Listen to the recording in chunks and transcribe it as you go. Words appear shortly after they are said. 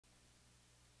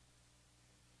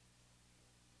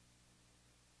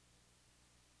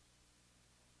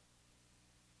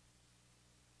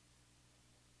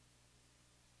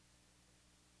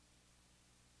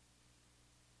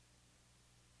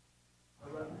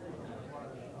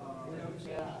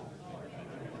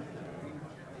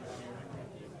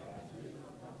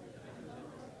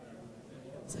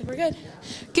So we're good.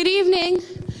 Good evening.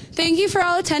 Thank you for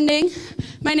all attending.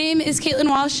 My name is Caitlin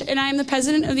Walsh, and I am the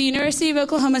president of the University of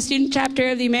Oklahoma Student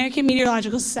Chapter of the American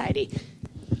Meteorological Society.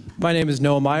 My name is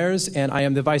Noah Myers, and I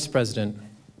am the vice president.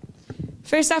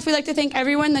 First off, we'd like to thank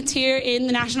everyone that's here in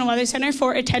the National Weather Center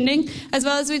for attending, as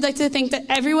well as we'd like to thank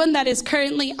everyone that is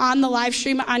currently on the live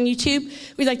stream on YouTube.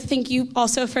 We'd like to thank you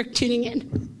also for tuning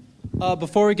in.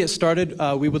 Before we get started,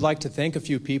 we would like to thank a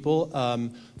few people.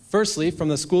 Firstly, from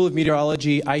the School of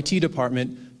Meteorology IT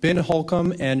Department, Ben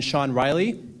Holcomb and Sean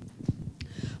Riley.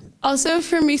 Also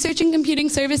from Research and Computing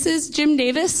Services, Jim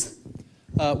Davis.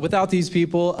 Without these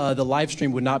people, the live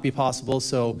stream would not be possible,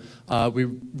 so we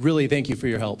really thank you for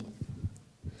your help.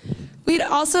 We'd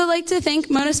also like to thank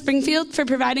Mona Springfield for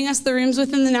providing us the rooms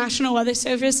within the National Weather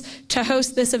Service to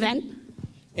host this event.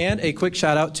 And a quick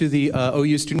shout out to the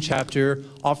OU Student Chapter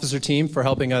officer team for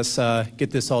helping us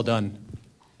get this all done.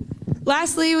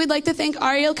 Lastly, we'd like to thank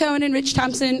Ariel Cohen and Rich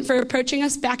Thompson for approaching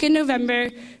us back in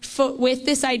November with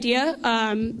this idea.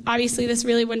 Obviously, this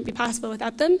really wouldn't be possible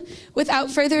without them. Without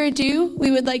further ado,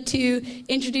 we would like to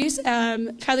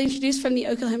proudly introduce from the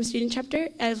Oklahoma Student Chapter,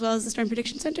 as well as the Storm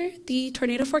Prediction Center, the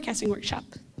Tornado Forecasting Workshop.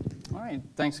 All right,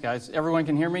 thanks, guys. Everyone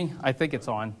can hear me? I think it's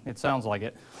on. It sounds like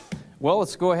it. Well,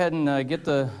 let's go ahead and get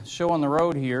the show on the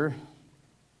road here.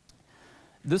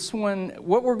 This one,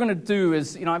 what we're going to do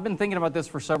is, I've been thinking about this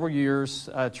for several years,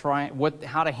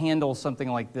 how to handle something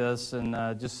like this, and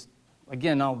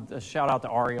again, I'll shout out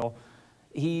to Ariel.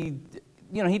 He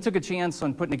took a chance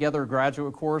on putting together a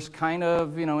graduate course, kind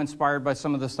of, inspired by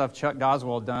some of the stuff Chuck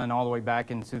Goswell had done all the way back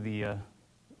into the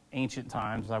ancient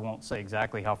times. I won't say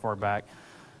exactly how far back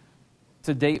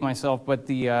to date myself, but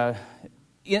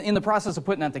in the process of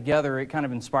putting that together, it kind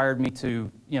of inspired me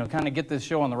to, kind of get this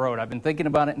show on the road. I've been thinking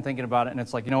about it, and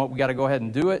it's like, we got to go ahead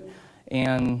and do it.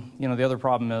 And, the other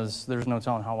problem is there's no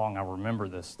telling how long I'll remember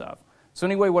this stuff. So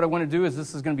anyway, what I want to do is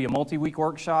this is going to be a multi-week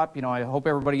workshop. I hope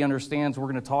everybody understands we're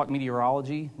going to talk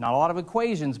meteorology. Not a lot of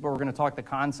equations, but we're going to talk the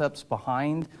concepts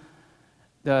behind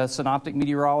the synoptic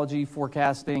meteorology,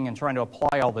 forecasting, and trying to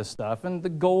apply all this stuff. And the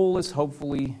goal is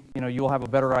hopefully, you'll have a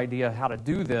better idea how to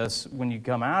do this when you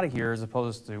come out of here as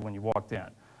opposed to when you walked in.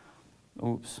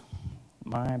 Oops,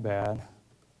 my bad.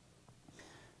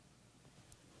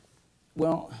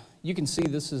 Well, you can see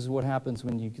this is what happens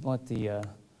when you let the...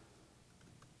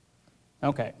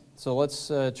 Okay, so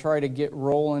let's try to get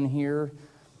rolling here.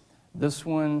 This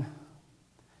one...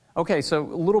 Okay, so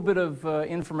a little bit of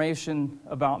information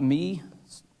about me,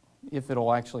 if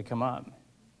it'll actually come up.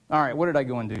 All right, what did I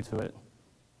go and do to it?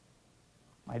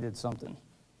 I did something.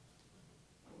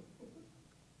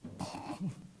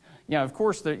 Yeah, of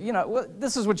course,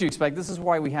 this is what you expect. This is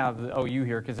why we have the OU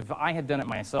here, because if I had done it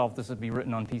myself, this would be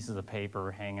written on pieces of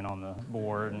paper hanging on the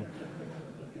board, and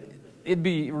it'd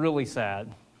be really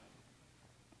sad.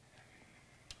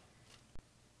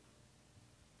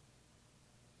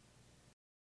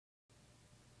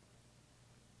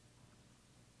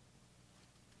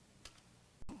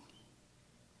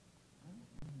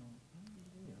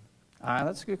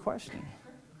 That's a good question.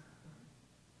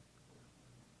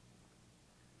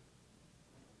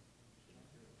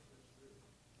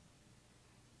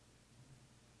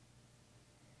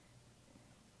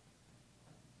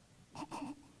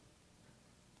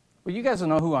 Well, you guys will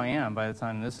know who I am by the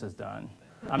time this is done.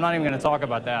 I'm not even going to talk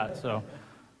about that, so.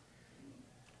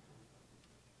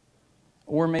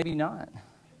 Or maybe not.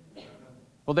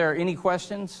 Well, there are any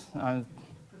questions? There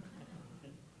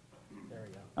we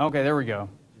go. Okay, there we go.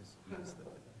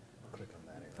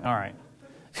 All right.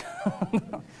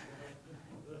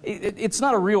 It's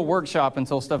not a real workshop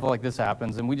until stuff like this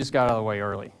happens, and we just got out of the way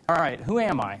early. All right, who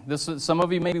am I? Some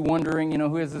of you may be wondering,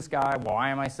 who is this guy? Why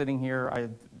am I sitting here?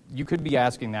 You could be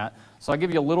asking that. So I'll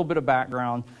give you a little bit of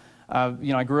background.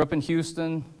 I grew up in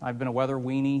Houston. I've been a weather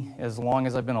weenie as long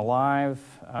as I've been alive.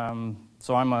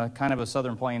 So I'm a kind of a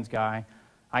Southern Plains guy.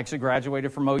 I actually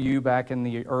graduated from OU back in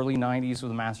the early 90s with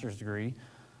a master's degree.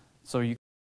 So you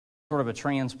sort of a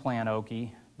transplant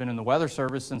Okie. Been in the Weather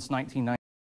Service since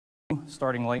 1992,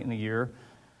 starting late in the year.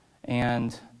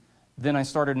 And then I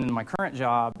started in my current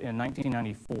job in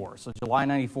 1994. So July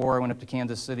 94, I went up to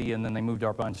Kansas City, and then they moved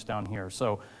our bunch down here.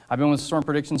 So I've been with the Storm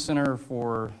Prediction Center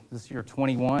for this year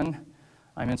 21.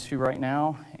 I'm in 2 right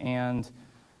now, and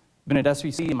been at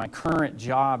SVC, and my current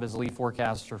job is lead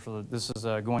forecaster this is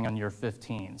going on year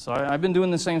 15. So I've been doing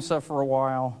the same stuff for a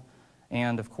while,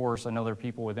 and of course, I know there are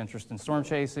people with interest in storm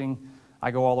chasing. I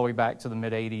go all the way back to the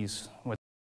mid-'80s.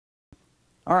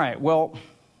 All right, well,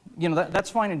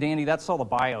 that's fine and dandy. That's all the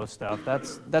bio stuff.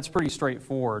 That's pretty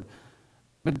straightforward.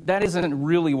 But that isn't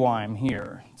really why I'm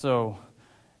here. So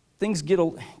things get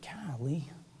golly.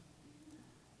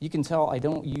 You can tell I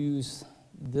don't use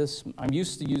this. I'm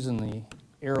used to using the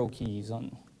arrow keys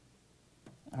on.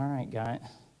 All right, guy.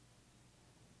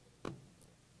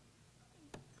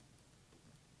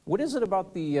 What is it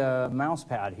about the mouse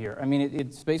pad here? I mean,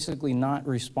 it's basically not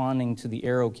responding to the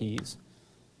arrow keys.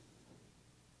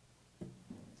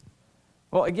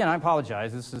 Well, again, I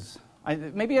apologize. This is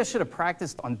maybe I should have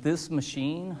practiced on this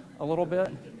machine a little bit.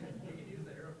 You can use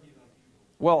the arrow keys on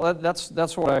keyboard. Well,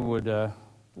 that's what I would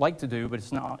like to do, but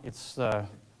it's not. It's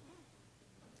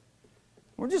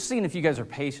we're just seeing if you guys are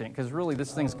patient, because really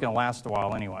this thing's going to last a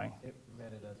while anyway. It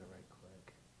meant it as a right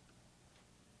click.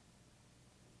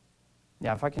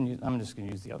 Yeah, if I can use, I'm just going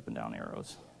to use the up and down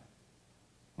arrows.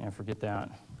 Yeah, forget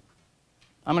that.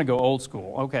 I'm going to go old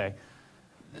school. Okay.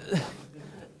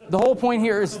 The whole point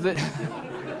here is that,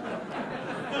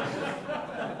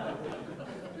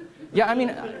 yeah, I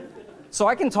mean, so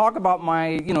I can talk about my,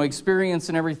 experience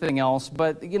and everything else,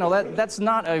 but, that's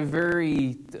not a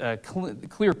very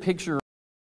clear picture of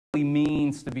what it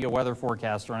means to be a weather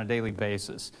forecaster on a daily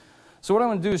basis. So what I'm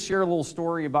going to do is share a little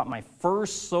story about my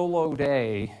first solo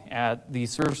day at the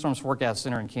Severe Storms Forecast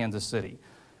Center in Kansas City.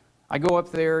 I go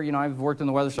up there, I've worked in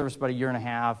the Weather Service about a year and a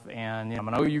half, and I'm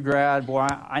an OU grad. Boy,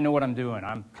 I know what I'm doing.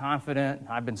 I'm confident.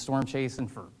 I've been storm chasing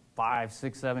for 5,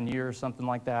 6, 7 years, something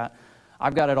like that.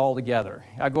 I've got it all together.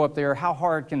 I go up there, how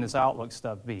hard can this Outlook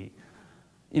stuff be?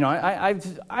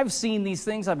 I've seen these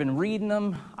things. I've been reading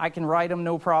them. I can write them,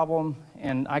 no problem,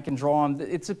 and I can draw them.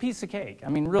 It's a piece of cake. I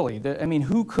mean, really.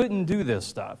 Who couldn't do this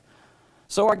stuff?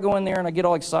 So I go in there, and I get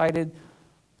all excited.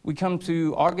 We come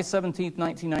to August 17th,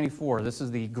 1994. This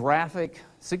is the graphic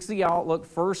 60 Outlook,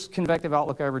 first convective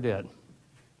Outlook I ever did.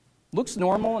 Looks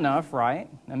normal enough, right?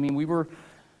 We were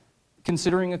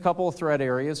considering a couple of threat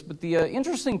areas, but the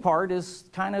interesting part is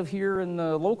kind of here in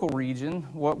the local region,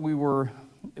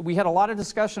 we had a lot of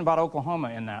discussion about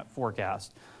Oklahoma in that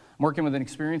forecast. I'm working with an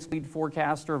experienced lead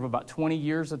forecaster of about 20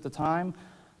 years at the time.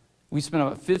 We spent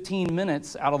about 15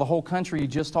 minutes out of the whole country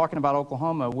just talking about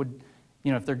Oklahoma.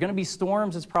 If there are going to be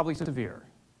storms, it's probably severe.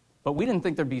 But we didn't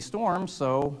think there'd be storms,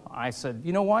 so I said,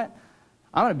 you know what?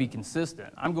 I'm going to be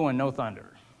consistent. I'm going no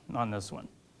thunder on this one.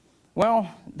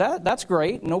 Well, that's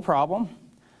great, no problem.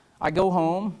 I go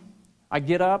home, I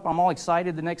get up, I'm all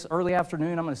excited the next early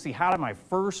afternoon. I'm going to see how did my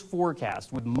first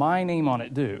forecast with my name on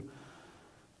it do.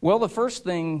 Well, the first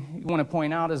thing you want to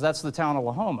point out is that's the town of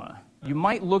Lahoma. You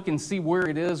might look and see where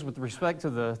it is with respect to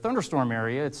the thunderstorm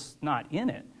area. It's not in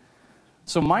it.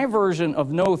 So my version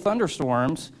of no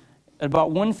thunderstorms at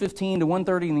about 1:15 to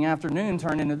 1:30 in the afternoon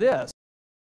turned into this.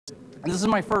 And this is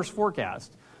my first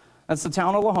forecast. That's the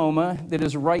town of Lahoma that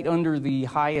is right under the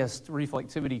highest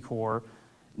reflectivity core.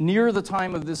 Near the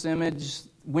time of this image,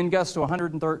 wind gusts to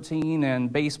 113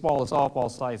 and baseball to softball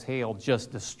size hail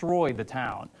just destroyed the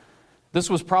town. This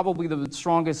was probably the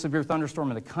strongest severe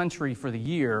thunderstorm in the country for the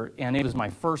year, and it was my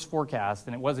first forecast,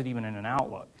 and it wasn't even in an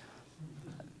Outlook.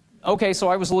 Okay, so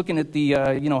I was looking at the,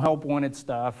 help wanted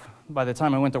stuff. By the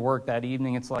time I went to work that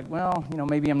evening, it's like, well,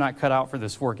 maybe I'm not cut out for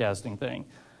this forecasting thing.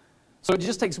 So it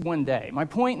just takes one day. My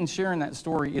point in sharing that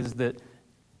story is that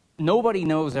nobody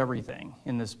knows everything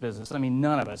in this business.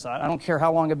 None of us. I don't care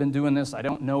how long I've been doing this. I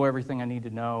don't know everything I need to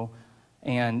know.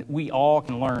 And we all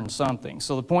can learn something.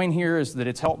 So the point here is that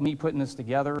it's helped me putting this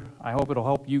together. I hope it'll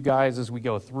help you guys as we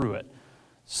go through it.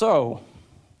 So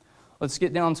let's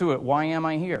get down to it. Why am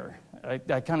I here? I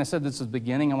kind of said this at the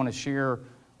beginning. I want to share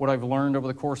what I've learned over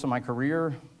the course of my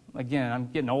career. Again, I'm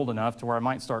getting old enough to where I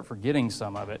might start forgetting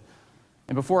some of it.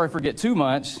 And before I forget too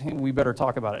much, we better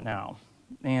talk about it now.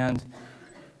 And,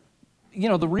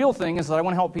 the real thing is that I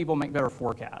want to help people make better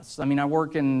forecasts. I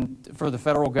work for the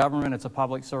federal government. It's a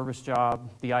public service job.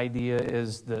 The idea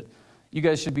is that you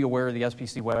guys should be aware of the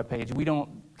SPC webpage. We don't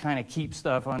kind of keep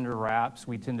stuff under wraps.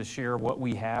 We tend to share what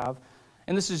we have.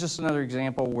 And this is just another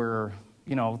example where,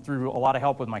 through a lot of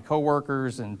help with my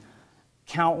coworkers and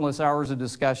countless hours of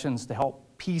discussions to help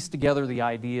piece together the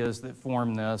ideas that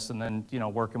form this, and then,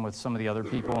 working with some of the other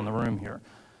people in the room here.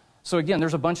 So again,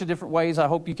 there's a bunch of different ways. I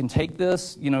hope you can take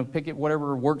this, pick it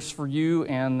whatever works for you,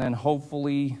 and then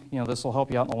hopefully, this will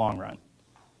help you out in the long run.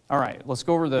 All right, let's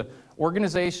go over the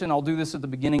organization. I'll do this at the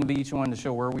beginning of each one to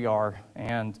show where we are,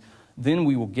 and then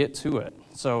we will get to it.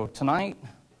 So tonight,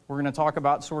 we're going to talk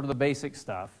about sort of the basic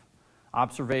stuff.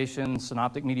 Observation,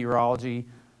 synoptic meteorology,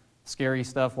 scary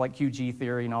stuff like QG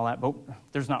theory and all that, but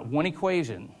there's not one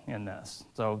equation in this.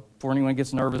 So before anyone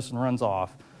gets nervous and runs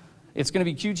off, it's going to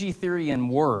be QG theory in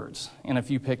words and a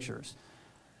few pictures.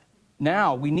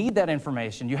 Now, we need that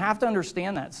information. You have to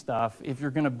understand that stuff if you're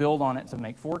going to build on it to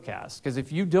make forecasts, because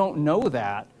if you don't know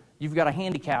that, you've got a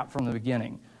handicap from the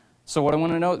beginning. So what I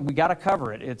want to know, we got to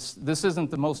cover it. This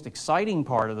isn't the most exciting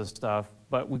part of the stuff,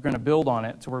 but we're going to build on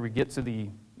it to where we get to the,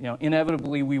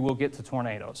 inevitably we will get to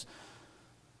tornadoes.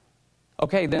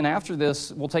 Okay, then after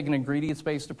this, we'll take an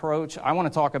ingredients-based approach. I want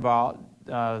to talk about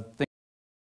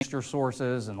moisture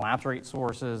sources and lapse rate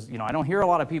sources. I don't hear a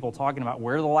lot of people talking about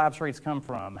where the lapse rates come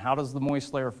from, how does the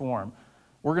moist layer form.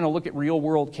 We're going to look at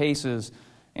real-world cases,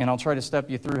 and I'll try to step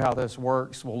you through how this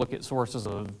works. We'll look at sources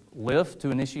of lift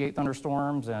to initiate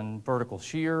thunderstorms and vertical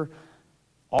shear.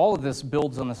 All of this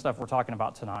builds on the stuff we're talking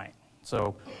about tonight.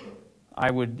 So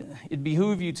it'd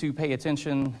behoove you to pay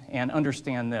attention and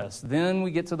understand this. Then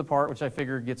we get to the part which I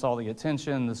figure gets all the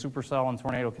attention, the supercell and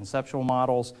tornado conceptual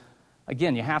models.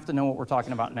 Again, you have to know what we're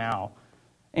talking about now.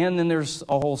 And then there's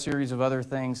a whole series of other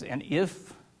things. And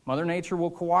if Mother Nature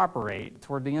will cooperate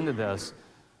toward the end of this,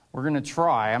 we're going to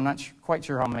try, I'm not quite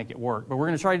sure how to make it work, but we're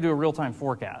going to try to do a real-time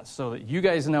forecast so that you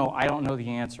guys know I don't know the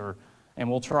answer, and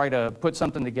we'll try to put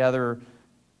something together,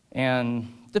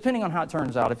 and depending on how it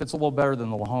turns out, if it's a little better than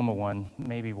the Lahoma one,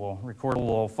 maybe we'll record a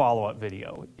little follow-up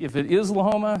video. If it is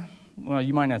Lahoma, well,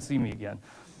 you might not see me again.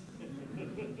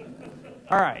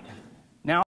 All right,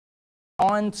 now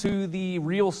on to the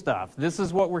real stuff. This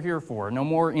is what we're here for. No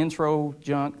more intro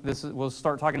junk. We'll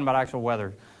start talking about actual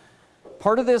weather.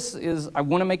 Part of this is I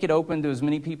want to make it open to as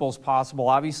many people as possible.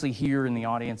 Obviously, here in the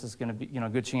audience, it's going to be a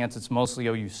good chance it's mostly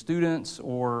OU students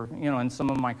or and some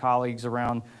of my colleagues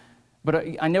around. But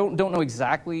I don't know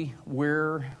exactly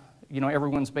where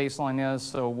everyone's baseline is.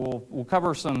 So we'll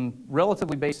cover some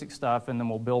relatively basic stuff, and then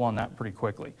we'll build on that pretty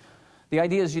quickly. The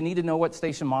idea is you need to know what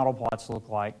station model plots look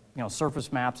like,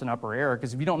 surface maps and upper air,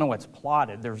 because if you don't know what's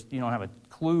plotted, you don't have a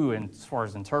clue as far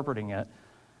as interpreting it.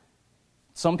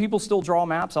 Some people still draw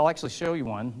maps. I'll actually show you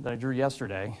one that I drew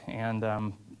yesterday. And,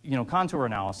 contour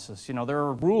analysis. There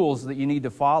are rules that you need to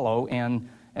follow. And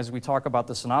as we talk about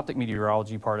the synoptic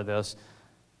meteorology part of this,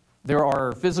 there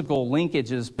are physical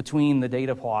linkages between the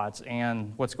data plots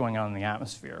and what's going on in the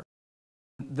atmosphere.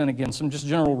 Then again, some just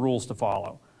general rules to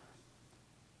follow.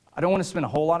 I don't want to spend a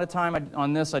whole lot of time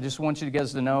on this. I just want you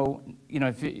guys to know,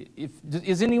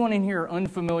 is anyone in here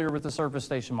unfamiliar with the surface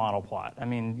station model plot? I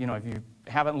mean, if you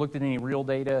haven't looked at any real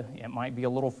data, it might be a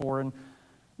little foreign.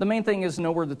 The main thing is to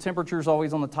know where the temperature is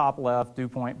always on the top left, dew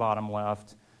point bottom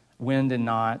left, wind and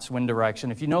knots, wind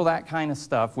direction. If you know that kind of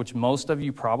stuff, which most of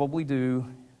you probably do,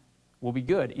 will be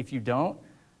good. If you don't,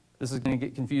 this is going to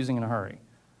get confusing in a hurry.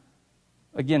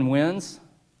 Again, winds.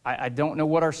 I don't know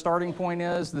what our starting point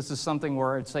is. This is something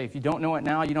where I'd say if you don't know it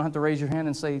now, you don't have to raise your hand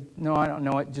and say, no, I don't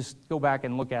know it. Just go back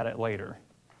and look at it later.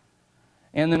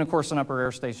 And then, of course, an upper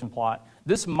air station plot.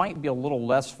 This might be a little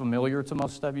less familiar to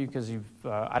most of you because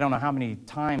I don't know how many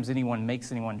times anyone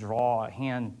makes anyone draw a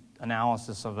hand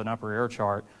analysis of an upper air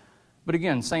chart. But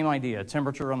again, same idea.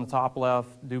 Temperature on the top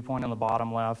left, dew point on the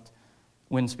bottom left,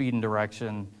 wind speed and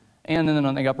direction. And then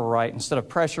on the upper right, instead of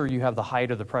pressure, you have the height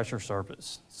of the pressure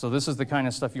surface. So this is the kind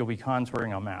of stuff you'll be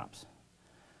contouring on maps.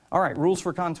 All right, rules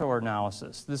for contour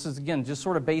analysis. This is, again, just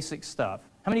sort of basic stuff.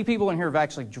 How many people in here have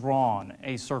actually drawn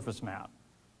a surface map?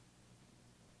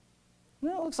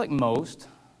 Well, it looks like most.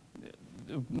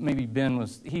 Maybe Ben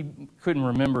he couldn't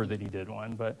remember that he did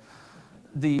one. But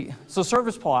so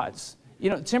surface plots,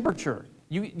 temperature.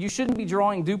 You shouldn't be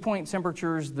drawing dew point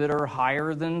temperatures that are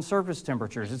higher than surface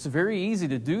temperatures. It's very easy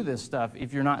to do this stuff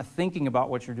if you're not thinking about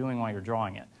what you're doing while you're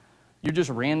drawing it. You're just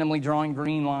randomly drawing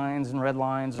green lines and red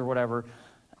lines or whatever.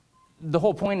 The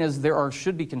whole point is there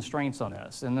should be constraints on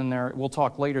this. And then we'll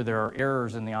talk later, there are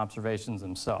errors in the observations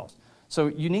themselves. So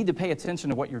you need to pay attention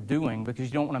to what you're doing because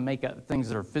you don't want to make up things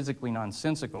that are physically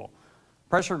nonsensical.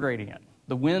 Pressure gradient.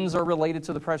 The winds are related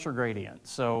to the pressure gradient.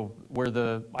 So where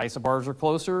the isobars are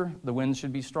closer, the winds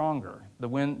should be stronger.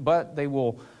 But they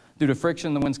will, due to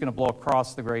friction, the wind's going to blow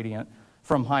across the gradient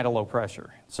from high to low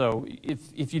pressure. So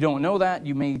if you don't know that,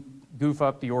 you may goof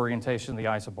up the orientation of the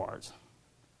isobars.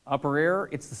 Upper air,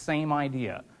 it's the same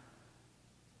idea.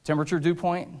 Temperature dew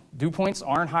point. Dew points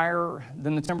aren't higher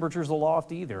than the temperatures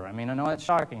aloft either. I mean, I know that's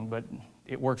shocking, but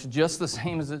it works just the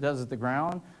same as it does at the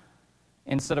ground.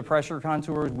 Instead of pressure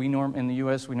contours, in the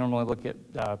U.S., we normally look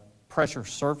at pressure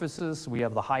surfaces. We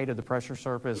have the height of the pressure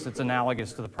surface. It's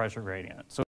analogous to the pressure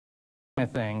gradient. So kind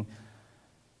of thing.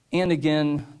 And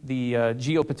again, the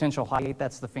geopotential height,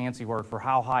 that's the fancy word for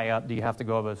how high up do you have to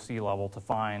go above sea level to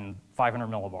find 500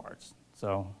 millibars.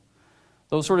 So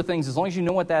those sort of things, as long as you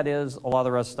know what that is, a lot of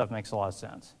the rest of the stuff makes a lot of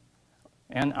sense.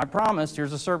 And I promised,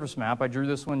 here's a surface map. I drew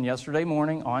this one yesterday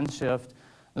morning on shift.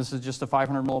 This is just a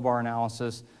 500 millibar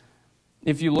analysis.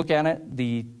 If you look at it,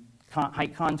 the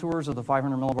height contours of the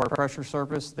 500 millibar pressure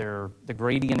surface. The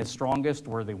gradient is strongest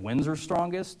where the winds are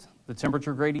strongest. The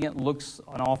temperature gradient looks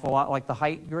an awful lot like the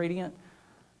height gradient.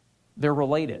 They're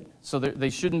related. So they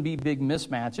shouldn't be big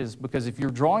mismatches, because if you're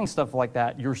drawing stuff like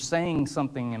that, you're saying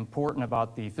something important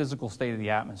about the physical state of the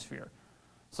atmosphere.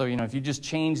 So, if you just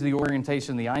change the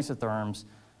orientation of the isotherms,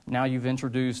 now you've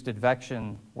introduced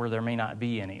advection where there may not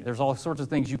be any. There's all sorts of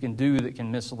things you can do that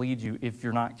can mislead you if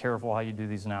you're not careful how you do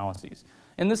these analyses.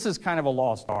 And this is kind of a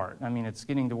lost art. I mean, it's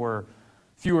getting to where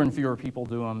fewer and fewer people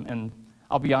do them. And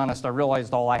I'll be honest, I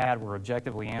realized all I had were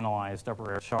objectively analyzed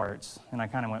upper air charts. And I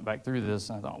kind of went back through this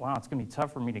and I thought, wow, it's going to be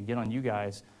tough for me to get on you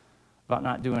guys about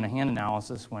not doing a hand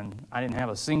analysis when I didn't have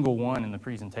a single one in the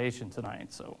presentation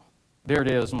tonight. So there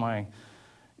it is, my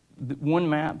one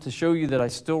map to show you that I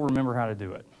still remember how to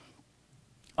do it.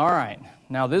 All right,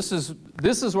 now this is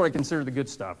what I consider the good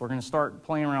stuff. We're going to start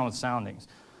playing around with soundings.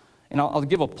 And I'll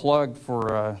give a plug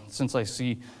for, since I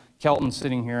see Kelton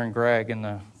sitting here and Greg in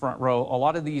the front row, a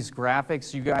lot of these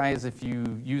graphics, you guys, if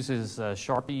you use his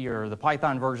Sharpie or the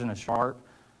Python version of Sharp,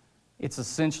 it's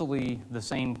essentially the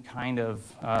same kind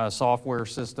of software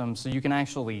system, so you can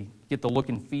actually get the look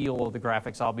and feel of the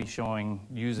graphics I'll be showing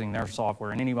using their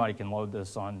software, and anybody can load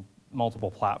this on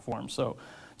multiple platforms. So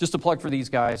just a plug for these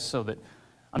guys so that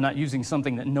I'm not using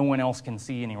something that no one else can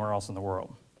see anywhere else in the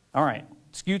world. All right,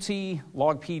 skew-T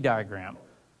log P diagram.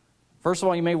 First of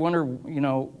all, you may wonder,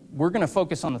 we're going to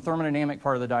focus on the thermodynamic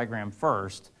part of the diagram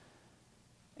first,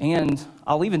 and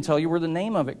I'll even tell you where the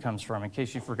name of it comes from in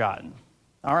case you've forgotten.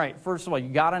 All right, first of all, you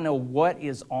got to know what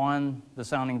is on the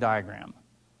sounding diagram.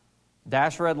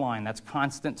 Dash red line, that's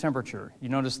constant temperature. You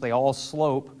notice they all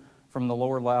slope from the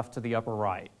lower left to the upper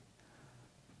right.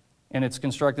 And it's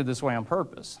constructed this way on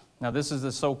purpose. Now, this is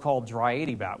the so-called dry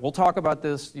adiabat. We'll talk about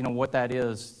this, what that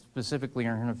is specifically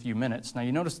in a few minutes. Now,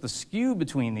 you notice the skew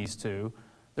between these two,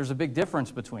 there's a big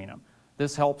difference between them.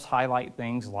 This helps highlight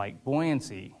things like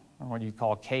buoyancy, or what you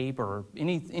call CAPE, or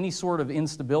any sort of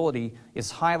instability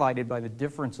is highlighted by the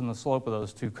difference in the slope of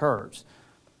those two curves.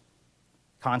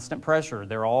 Constant pressure,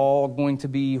 they're all going to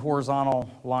be horizontal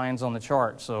lines on the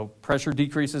chart. So pressure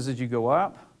decreases as you go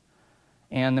up,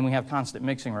 and then we have constant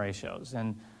mixing ratios.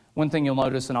 And one thing you'll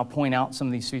notice, and I'll point out some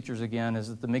of these features again, is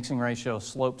that the mixing ratio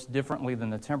slopes differently than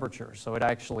the temperature. So it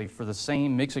actually, for the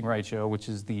same mixing ratio, which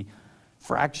is the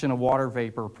fraction of water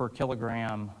vapor per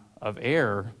kilogram of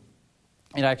air,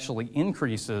 it actually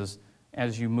increases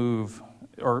as you move,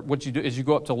 or what you do is you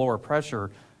go up to lower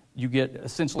pressure, you get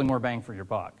essentially more bang for your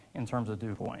buck in terms of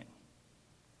dew point.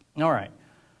 All right,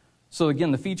 so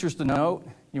again, the features to note,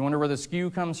 you wonder where the skew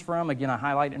comes from. Again, I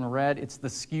highlight in red, it's the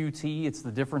skew-T, it's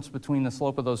the difference between the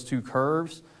slope of those two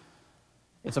curves.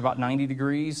 It's about 90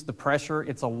 degrees. The pressure,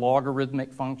 it's a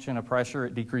logarithmic function of pressure.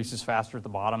 It decreases faster at the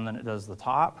bottom than it does the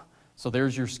top. So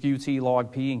there's your skew-T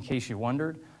log P in case you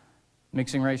wondered.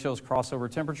 Mixing ratios, crossover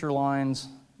temperature lines.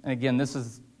 And again, this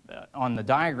is on the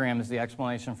diagram is the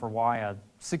explanation for why a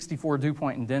 64 dew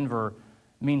point in Denver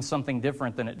means something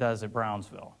different than it does at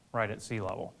Brownsville, right at sea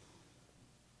level.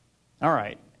 All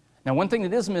right. Now, one thing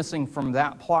that is missing from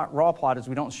that raw plot is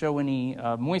we don't show any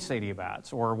moist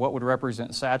adiabats, or what would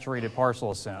represent saturated partial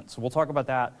ascent. So we'll talk about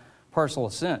that partial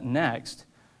ascent next.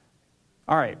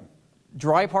 All right.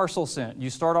 Dry partial ascent. You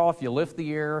start off, you lift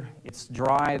the air, it's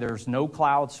dry, there's no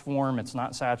clouds form, it's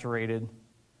not saturated.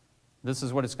 This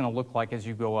is what it's going to look like as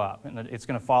you go up. And it's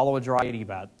going to follow a dry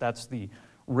adiabat. That's the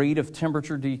rate of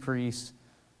temperature decrease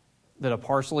that a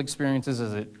parcel experiences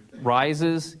as it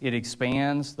rises, it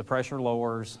expands, the pressure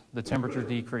lowers, the temperature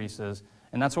decreases,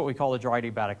 and that's what we call the dry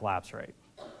adiabatic lapse rate.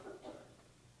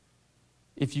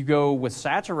 If you go with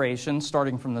saturation,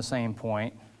 starting from the same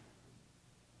point,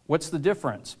 what's the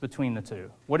difference between the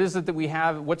two? What is it that we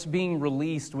have, what's being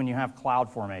released when you have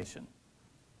cloud formation?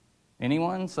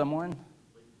 Anyone? Someone?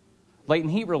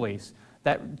 Latent heat release.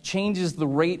 That changes the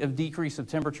rate of decrease of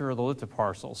temperature of the lifted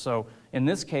parcel. So in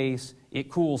this case,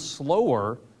 it cools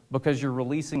slower because you're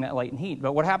releasing that latent heat.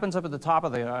 But what happens up at the top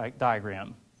of the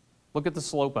diagram? Look at the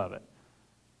slope of it.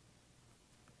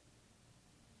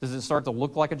 Does it start to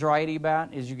look like a dry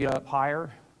adiabat as you get up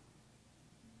higher?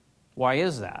 Why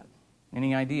is that?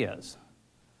 Any ideas?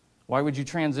 Why would you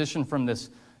transition from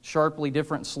this sharply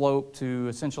different slope to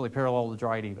essentially parallel to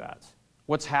dry adiabats?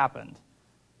 What's happened?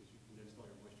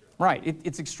 Right,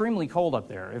 it's extremely cold up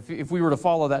there. If we were to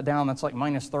follow that down, that's like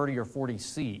minus 30 or 40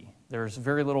 C. There's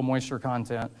very little moisture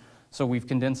content, so we've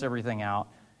condensed everything out.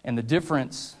 And the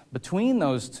difference between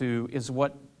those two is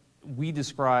what we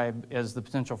describe as the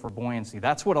potential for buoyancy.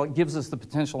 That's what gives us the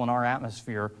potential in our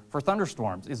atmosphere for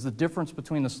thunderstorms, is the difference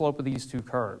between the slope of these two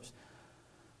curves.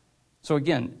 So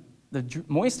again, The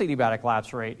moist adiabatic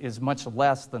lapse rate is much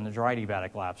less than the dry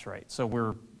adiabatic lapse rate.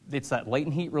 So it's that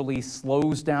latent heat release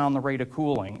slows down the rate of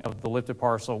cooling of the lifted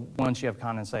parcel once you have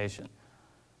condensation.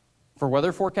 For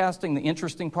weather forecasting, the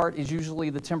interesting part is usually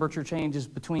the temperature changes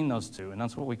between those two, and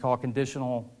that's what we call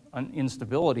conditional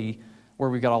instability, where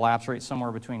we've got a lapse rate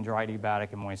somewhere between dry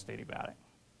adiabatic and moist adiabatic.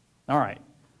 All right.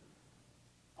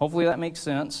 Hopefully that makes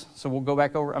sense. So we'll go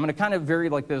back over. I'm going to kind of vary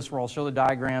like this, where I'll show the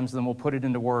diagrams, then we'll put it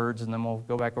into words, and then we'll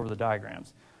go back over the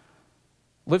diagrams.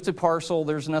 Lifted parcel,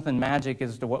 there's nothing magic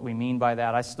as to what we mean by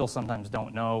that. I still sometimes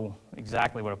don't know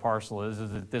exactly what a parcel is.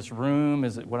 Is it this room?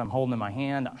 Is it what I'm holding in my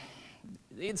hand?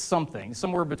 It's something,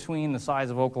 somewhere between the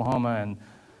size of Oklahoma and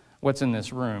what's in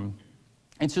this room.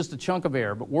 It's just a chunk of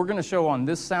air, but we're going to show on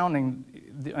this sounding,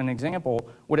 an example,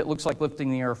 what it looks like lifting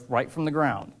the air right from the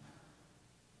ground.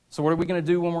 So what are we going to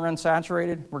do when we're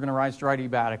unsaturated? We're going to rise dry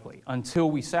adiabatically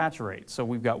until we saturate. So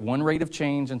we've got one rate of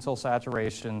change until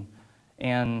saturation,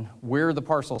 and where the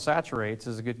parcel saturates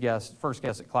is a good guess, first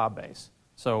guess at cloud base.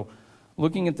 So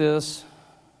looking at this,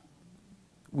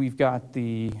 we've got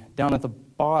down at the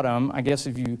bottom, I guess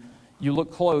if you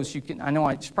look close, you can, I know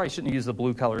I probably shouldn't use the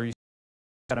blue color. You've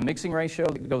got a mixing ratio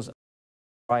that goes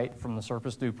right from the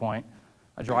surface dew point,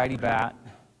 a dry adiabat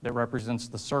that represents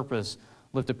the surface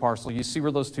lifted parcel. You see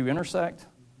where those two intersect?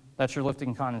 That's your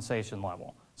lifting condensation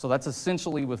level. So that's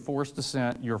essentially, with forced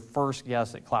descent, your first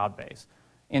guess at cloud base.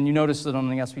 And you notice that on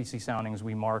the SPC soundings,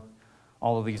 we mark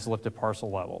all of these lifted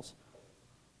parcel levels.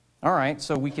 All right,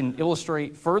 so we can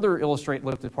further illustrate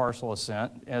lifted parcel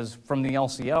ascent as from the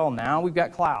LCL. Now we've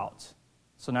got clouds.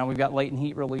 So now we've got latent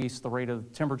heat release, the rate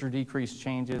of temperature decrease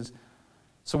changes.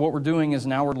 So what we're doing is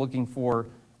now we're looking for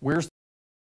where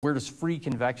does free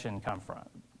convection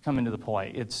come into the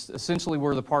play. It's essentially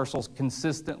where the parcel's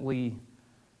consistently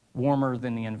warmer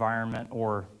than the environment,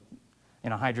 or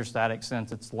in a hydrostatic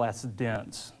sense, it's less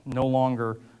dense, no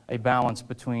longer a balance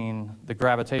between the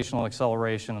gravitational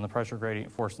acceleration and the pressure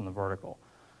gradient force in the vertical.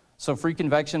 So free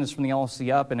convection is from the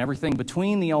LFC up, and everything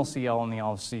between the LCL and the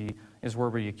LFC is where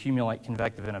we accumulate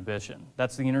convective inhibition.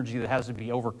 That's the energy that has to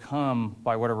be overcome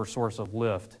by whatever source of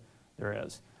lift there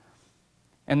is.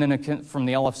 And then from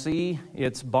the LFC,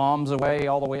 it's bombs away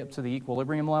all the way up to the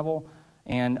equilibrium level,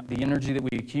 and the energy that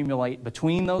we accumulate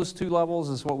between those two levels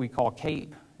is what we call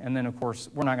CAPE. And then, of course,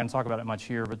 we're not going to talk about it much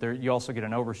here, but you also get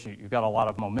an overshoot. You've got a lot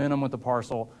of momentum with the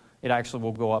parcel. It actually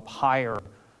will go up higher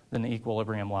than the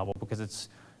equilibrium level because it's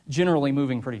generally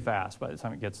moving pretty fast by the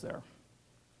time it gets there.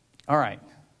 All right.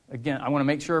 Again, I want to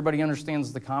make sure everybody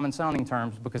understands the common sounding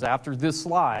terms, because after this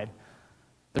slide,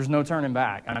 there's no turning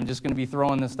back. And I'm just going to be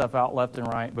throwing this stuff out left and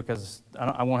right because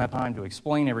I won't have time to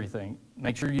explain everything.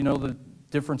 Make sure you know the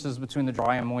differences between the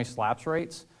dry and moist lapse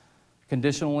rates,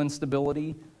 conditional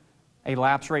instability, a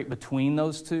lapse rate between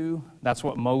those two. That's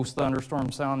what most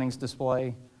thunderstorm soundings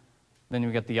display. Then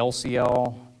we've got the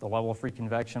LCL, the level of free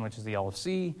convection, which is the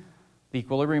LFC, the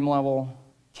equilibrium level,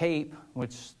 CAPE,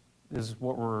 which is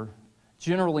what we're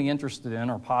generally interested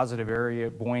in, or positive area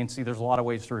buoyancy. There's a lot of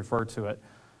ways to refer to it,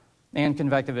 and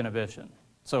convective inhibition.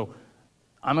 So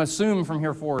I'm assuming from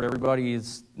here forward everybody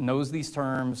knows these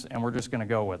terms, and we're just going to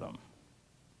go with them.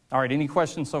 All right, any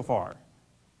questions so far?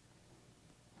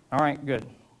 All right, good.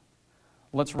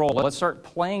 Let's roll. Let's start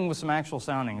playing with some actual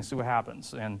sounding and see what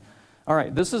happens. And all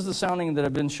right, this is the sounding that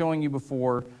I've been showing you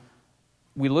before.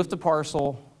 We lift a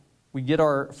parcel. We get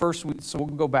our first, so we'll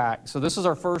go back. So this is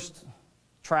our first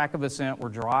track of ascent. We're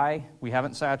dry. We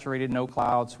haven't saturated, no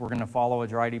clouds. We're going to follow a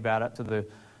dry adiabat up to the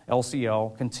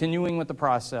LCL, continuing with the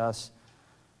process.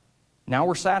 Now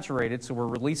we're saturated, so we're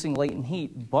releasing latent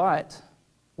heat. But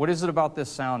what is it about this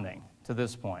sounding to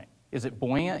this point? Is it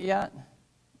buoyant yet?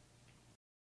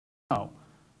 No.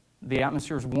 The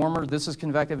atmosphere is warmer. This is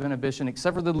convective inhibition,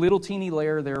 except for the little teeny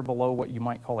layer there below what you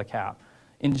might call a cap.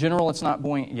 In general, it's not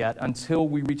buoyant yet until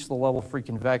we reach the level of free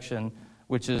convection,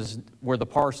 which is where the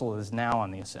parcel is now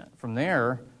on the ascent. From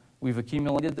there, we've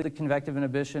accumulated the convective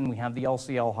inhibition. We have the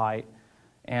LCL height,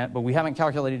 but we haven't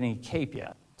calculated any CAPE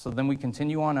yet. So then we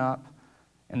continue on up,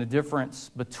 and the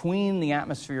difference between the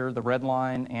atmosphere, the red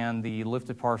line, and the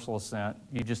lifted parcel ascent,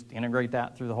 you just integrate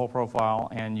that through the whole profile,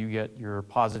 and you get your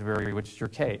positive area, which is your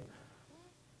CAPE.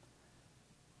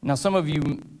 Now, some of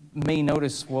you may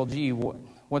notice, well, gee,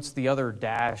 what's the other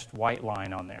dashed white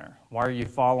line on there? Why are you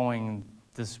following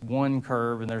this one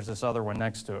curve and there's this other one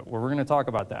next to it? Well, we're going to talk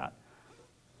about that.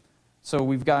 So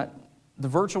we've got the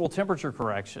virtual temperature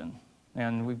correction,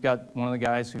 and we've got one of the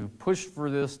guys who pushed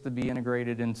for this to be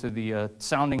integrated into the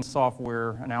sounding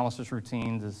software analysis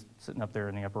routines, is sitting up there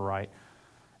in the upper right.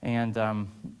 And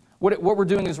what we're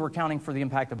doing is we're accounting for the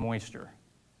impact of moisture.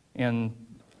 And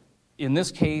in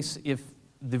this case, if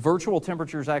the virtual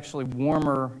temperature is actually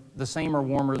warmer, the same or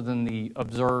warmer than the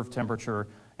observed temperature,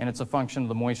 and it's a function of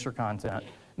the moisture content.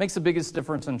 It makes the biggest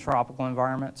difference in tropical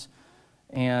environments.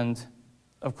 And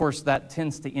of course, that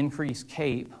tends to increase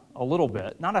CAPE a little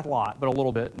bit, not a lot, but a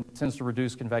little bit. It tends to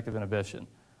reduce convective inhibition.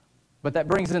 But that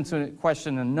brings into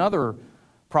question another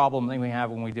problem that we have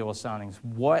when we deal with soundings.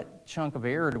 What chunk of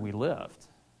air do we lift?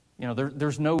 You know,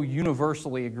 there's no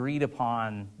universally agreed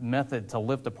upon method to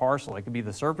lift a parcel. It could be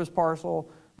the surface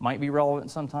parcel, might be relevant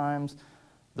sometimes,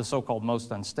 the so-called most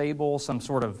unstable, some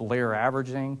sort of layer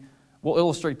averaging. We'll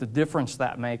illustrate the difference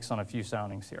that makes on a few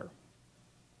soundings here.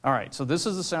 All right, so this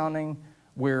is a sounding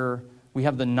where we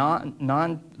have the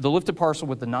lifted parcel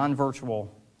with the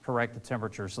non-virtual corrected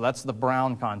temperature. So that's the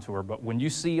brown contour. But when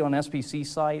you see on SPC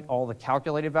site all the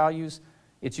calculated values,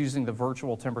 it's using the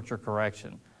virtual temperature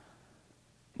correction.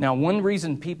 Now, one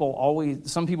reason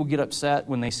some people get upset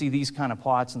when they see these kind of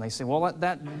plots and they say, well,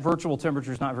 that virtual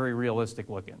temperature is not very realistic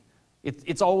looking.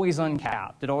 It's always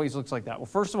uncapped. It always looks like that. Well,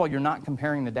 first of all, you're not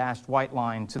comparing the dashed white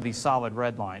line to the solid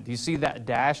red line. Do you see that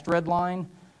dashed red line?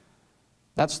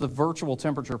 That's the virtual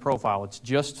temperature profile. It's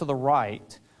just to the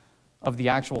right of the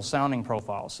actual sounding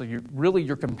profile. So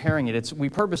you're comparing it. We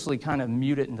purposely kind of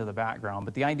mute it into the background,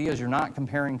 but the idea is you're not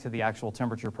comparing to the actual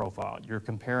temperature profile. You're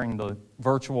comparing the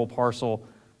virtual parcel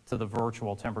to the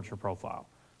virtual temperature profile.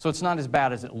 So it's not as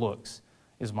bad as it looks,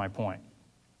 is my point.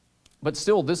 But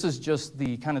still, this is just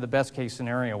the kind of the best case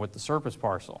scenario with the surface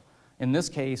parcel. In this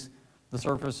case, the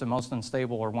surface and most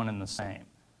unstable are one and the same.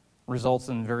 Results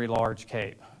in very large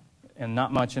CAPE and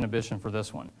not much inhibition for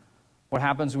this one. What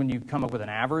happens when you come up with an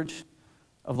average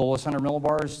of the lowest 100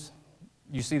 millibars?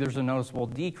 You see there's a noticeable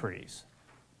decrease.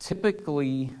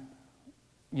 Typically,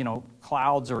 you know,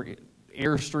 clouds or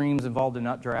air streams involved in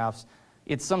updrafts,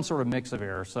 it's some sort of mix of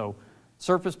air. So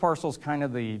surface parcel is kind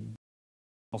of the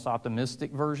most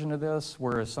optimistic version of this,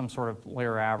 whereas some sort of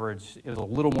layer average is a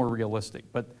little more realistic.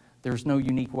 But there's no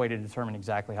unique way to determine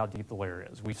exactly how deep the layer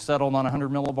is. We've settled on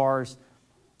 100 millibars.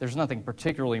 There's nothing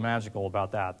particularly magical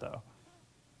about that, though.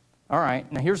 All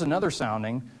right, now here's another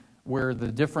sounding where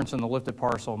the difference in the lifted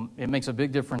parcel, it makes a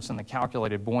big difference in the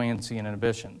calculated buoyancy and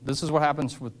inhibition. This is what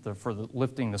happens for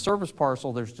lifting the surface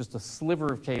parcel. There's just a sliver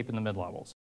of CAPE in the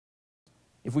mid-levels.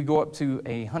 If we go up to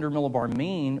a 100 millibar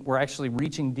mean, we're actually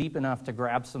reaching deep enough to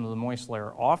grab some of the moist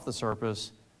layer off the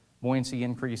surface. Buoyancy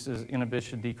increases,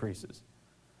 inhibition decreases.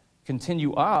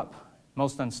 Continue up,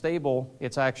 most unstable,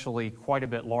 it's actually quite a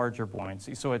bit larger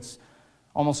buoyancy. So it's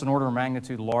almost an order of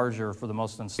magnitude larger for the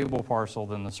most unstable parcel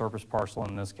than the surface parcel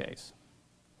in this case.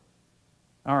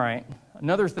 All right,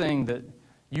 another thing that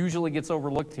usually gets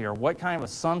overlooked here, what kind of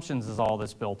assumptions is all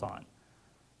this built on?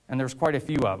 And there's quite a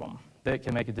few of them that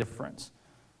can make a difference.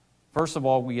 First of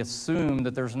all, we assume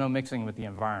that there's no mixing with the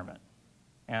environment.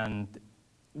 And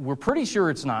we're pretty sure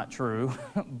it's not true,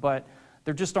 but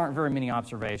there just aren't very many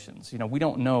observations. You know, we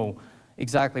don't know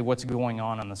exactly what's going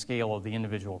on the scale of the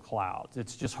individual clouds.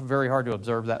 It's just very hard to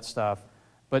observe that stuff.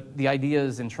 But the idea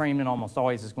is entrainment almost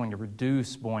always is going to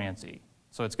reduce buoyancy.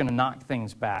 So it's going to knock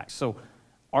things back. So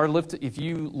our lift, if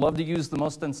you love to use the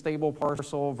most unstable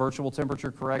parcel, virtual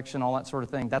temperature correction, all that sort of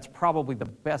thing, that's probably the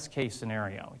best case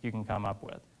scenario you can come up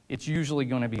with. It's usually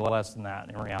going to be less than that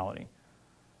in reality.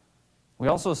 We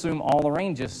also assume all the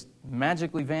rain just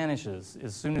magically vanishes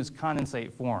as soon as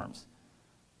condensate forms.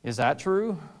 Is that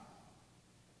true?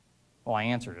 Well, I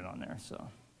answered it on there, so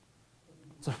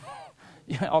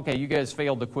yeah, okay, you guys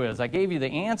failed the quiz. I gave you the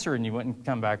answer and you wouldn't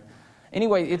come back.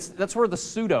 Anyway, that's where the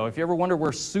pseudo, if you ever wonder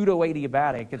where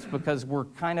pseudo-adiabatic, it's because the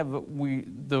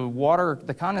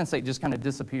condensate just kind of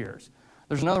disappears.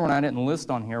 There's another one I didn't list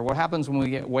on here. What happens when we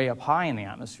get way up high in the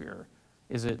atmosphere?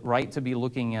 Is it right to be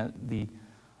looking at the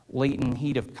latent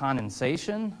heat of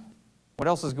condensation? What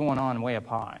else is going on way up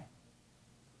high?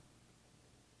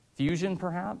 Fusion,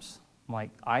 perhaps, like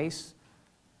ice?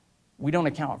 We don't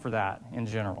account for that in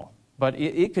general, but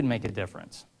it could make a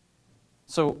difference.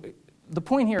 So the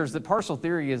point here is that partial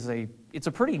theory it's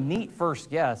a pretty neat first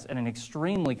guess at an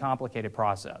extremely complicated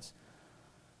process.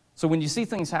 So when you see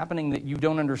things happening that you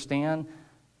don't understand,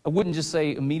 I wouldn't just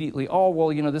say immediately, oh,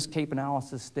 well, you know, this CAPE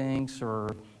analysis stinks,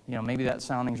 or, you know, maybe that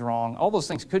sounding's wrong. All those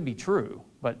things could be true,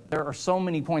 but there are so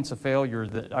many points of failure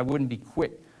that I wouldn't be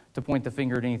quick to point the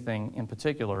finger at anything in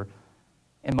particular.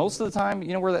 And most of the time,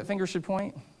 you know where that finger should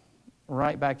point?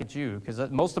 Right back at you,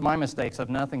 because most of my mistakes have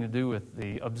nothing to do with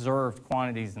the observed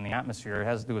quantities in the atmosphere. It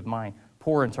has to do with my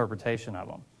poor interpretation of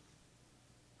them.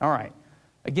 All right.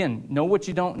 Again, know what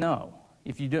you don't know.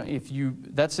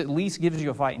 That's at least gives you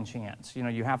a fighting chance. You know,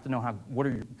 you have to know what are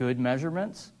your good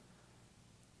measurements.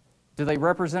 Do they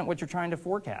represent what you're trying to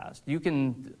forecast?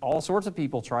 All sorts of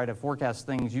people try to forecast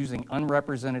things using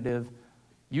unrepresentative,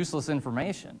 useless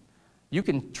information. You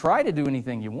can try to do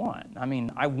anything you want. I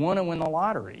mean, I want to win the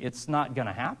lottery. It's not going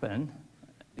to happen,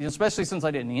 especially since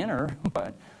I didn't enter,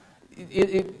 but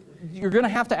you're going to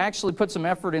have to actually put some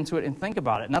effort into it and think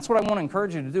about it. And that's what I want to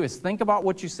encourage you to do, is think about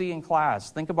what you see in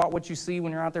class. Think about what you see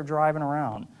when you're out there driving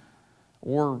around,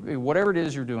 or whatever it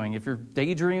is you're doing. If you're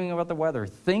daydreaming about the weather,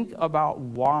 think about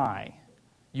why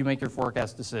you make your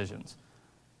forecast decisions.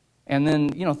 And then,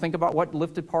 think about what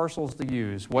lifted parcels to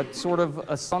use, what sort of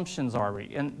assumptions are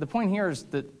we. And the point here is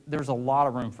that there's a lot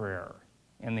of room for error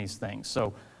in these things.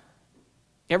 So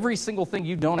every single thing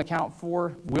you don't account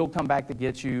for will come back to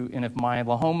get you. And if my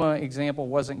Lahoma example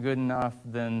wasn't good enough,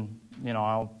 then,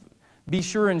 I'll be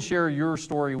sure and share your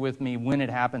story with me when it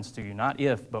happens to you. Not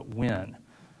if, but when.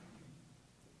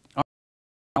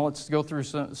 Now let's go through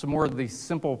some more of the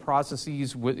simple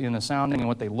processes in the sounding and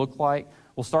what they look like.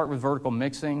 We'll start with vertical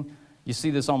mixing. You see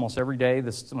this almost every day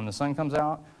when the sun comes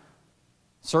out.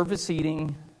 Surface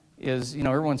heating is,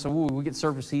 everyone says, ooh, we get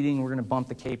surface heating, we're going to bump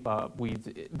the CAPE up.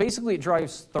 Basically, it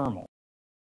drives thermal.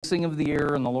 Mixing of the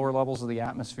air in the lower levels of the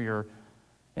atmosphere,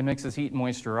 it mixes heat and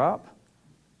moisture up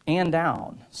and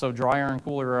down, so drier and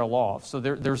cooler air aloft. So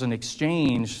there's an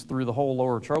exchange through the whole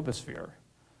lower troposphere.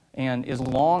 And as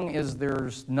long as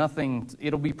there's nothing,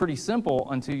 it'll be pretty simple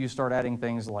until you start adding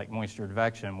things like moisture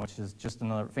advection, which is just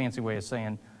another fancy way of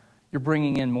saying you're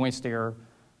bringing in moist air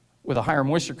with a higher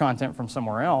moisture content from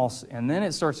somewhere else, and then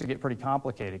it starts to get pretty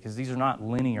complicated because these are not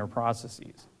linear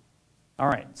processes. All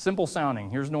right, simple sounding.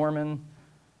 Here's Norman,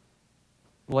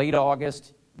 late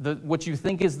August. What you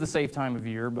think is the safe time of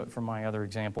year, but from my other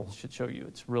example, should show you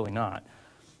it's really not.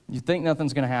 You think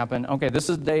nothing's going to happen. Okay, this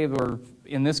is a day where,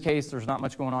 in this case, there's not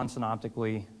much going on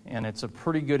synoptically, and it's a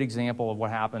pretty good example of what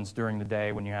happens during the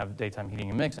day when you have daytime heating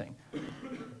and mixing.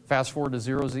 Fast forward to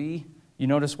 0Z, you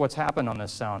notice what's happened on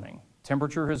this sounding.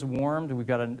 Temperature has warmed. We've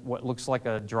got what looks like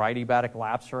a dry adiabatic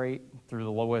lapse rate through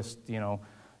the lowest,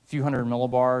 few hundred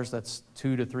millibars. That's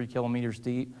 2 to 3 kilometers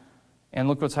deep. And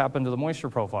look what's happened to the moisture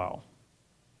profile.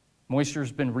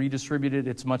 Moisture's been redistributed.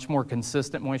 It's much more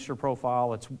consistent moisture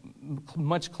profile. It's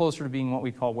much closer to being what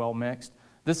we call well mixed.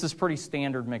 This is pretty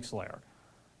standard mixed layer.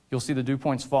 You'll see the dew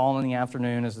points fall in the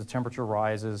afternoon as the temperature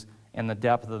rises and the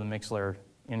depth of the mixed layer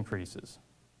increases.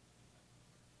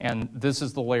 And this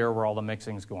is the layer where all the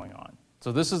mixing is going on.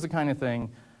 So this is the kind of thing.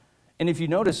 And if you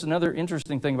notice, another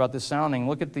interesting thing about this sounding,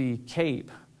 look at the CAPE.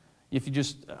 If you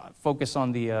just focus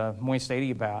on the moist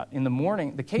adiabat, in the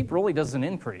morning, the CAPE really doesn't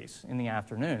increase in the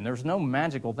afternoon. There's no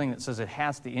magical thing that says it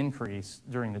has to increase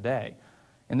during the day.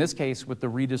 In this case, with the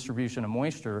redistribution of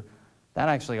moisture, that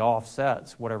actually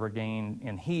offsets whatever gain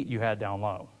in heat you had down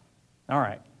low. All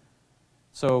right,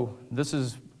 so this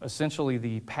is essentially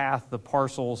the path, the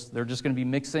parcels. They're just going to be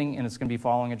mixing, and it's going to be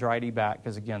following a dry adiabat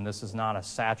because, again, this is not a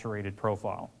saturated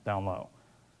profile down low.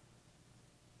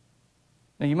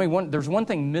 Now, you may wonder, there's one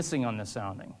thing missing on this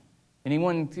sounding. Can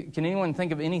anyone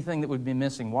think of anything that would be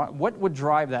missing? What would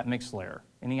drive that mixed layer?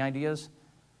 Any ideas?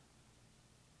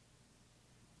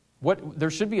 There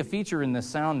should be a feature in this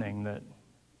sounding that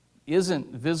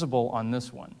isn't visible on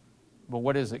this one. But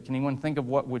what is it? Can anyone think of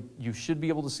what you should be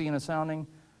able to see in a sounding?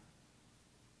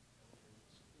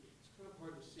 It's kind of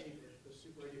hard to see the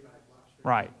super adiabatic lapse rate.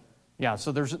 Right. Yeah,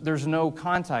 so there's no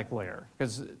contact layer.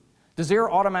 Because does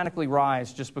air automatically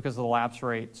rise just because the lapse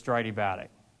rate's dry adiabatic?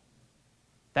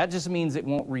 That just means it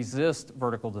won't resist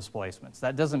vertical displacements.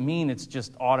 That doesn't mean it's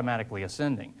just automatically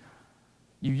ascending.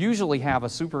 You usually have a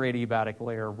super adiabatic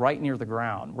layer right near the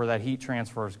ground where that heat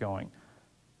transfer is going.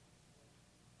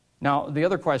 Now, the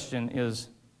other question is,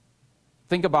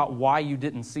 think about why you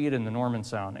didn't see it in the Norman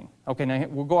sounding. Okay, now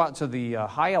we'll go out to the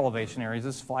high elevation areas.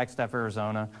 This is Flagstaff,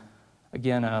 Arizona.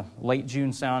 Again, a late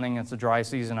June sounding. It's a dry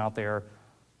season out there.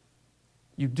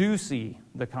 You do see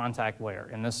the contact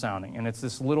layer in this sounding, and it's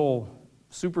this little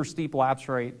super steep lapse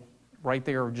rate right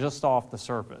there just off the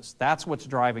surface. That's what's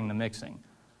driving the mixing.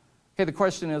 Okay, the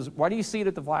question is, why do you see it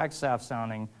at the Flagstaff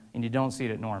sounding and you don't see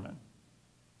it at Norman?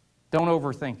 Don't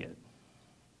overthink it.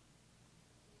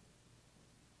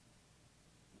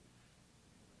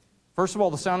 First of all,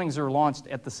 the soundings are launched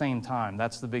at the same time.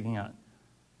 That's the big hint.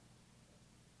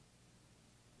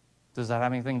 Does that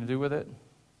have anything to do with it?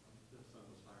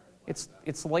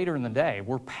 It's later in the day.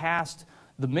 We're past,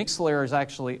 the mix layer is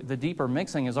actually, the deeper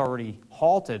mixing is already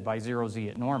halted by 0Z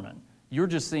at Norman. You're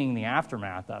just seeing the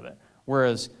aftermath of it.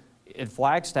 Whereas at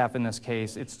Flagstaff in this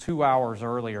case, it's 2 hours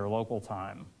earlier local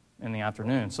time in the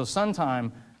afternoon. So sun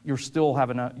time, you still have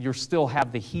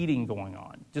the heating going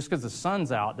on. Just because the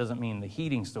sun's out doesn't mean the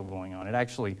heating's still going on. It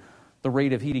actually, the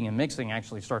rate of heating and mixing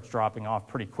actually starts dropping off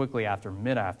pretty quickly after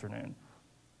mid-afternoon.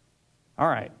 All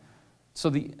right, so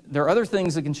there are other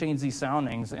things that can change these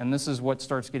soundings, and this is what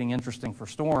starts getting interesting for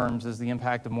storms, is the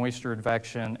impact of moisture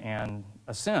advection and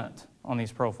ascent on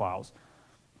these profiles.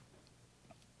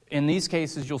 In these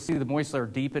cases, you'll see the moist layer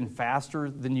deepen faster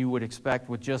than you would expect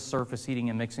with just surface heating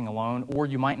and mixing alone, or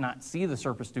you might not see the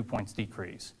surface dew points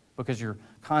decrease because you're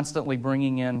constantly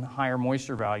bringing in higher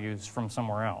moisture values from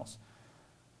somewhere else.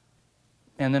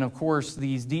 And then, of course,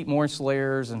 these deep moist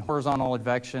layers and horizontal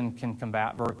advection can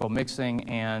combat vertical mixing.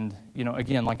 And, you know,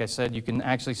 again, like I said, you can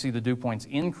actually see the dew points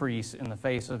increase in the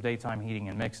face of daytime heating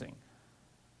and mixing.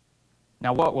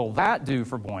 Now, what will that do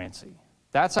for buoyancy?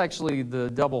 That's actually the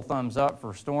double thumbs up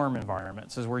for storm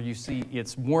environments, is where you see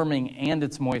it's warming and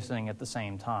it's moistening at the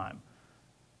same time.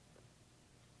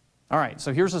 All right,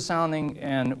 so here's a sounding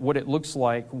and what it looks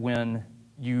like when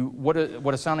what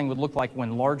a sounding would look like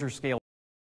when larger scale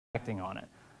acting on it.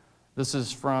 This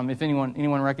is from, if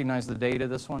anyone recognize the date of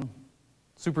this one?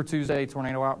 Super Tuesday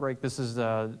tornado outbreak. This is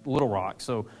Little Rock.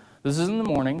 So this is in the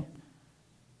morning.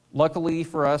 Luckily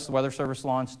for us, the Weather Service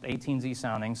launched 18Z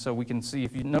sounding, so we can see,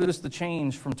 if you notice the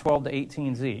change from 12 to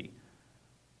 18Z,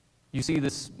 you see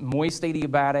this moist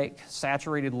adiabatic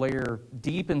saturated layer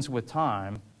deepens with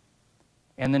time,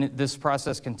 and then this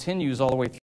process continues all the way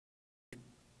through.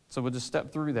 So we'll just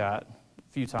step through that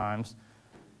a few times.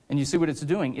 And you see what it's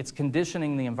doing. It's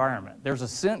conditioning the environment. There's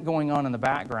ascent going on in the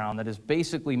background that is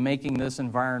basically making this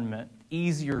environment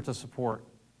easier to support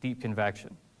deep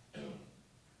convection.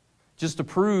 Just to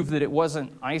prove that it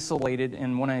wasn't isolated,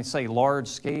 and when I say large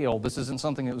scale, this isn't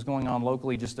something that was going on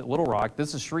locally just at Little Rock.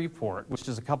 This is Shreveport, which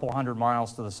is a couple hundred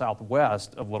miles to the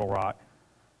southwest of Little Rock.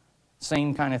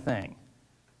 Same kind of thing.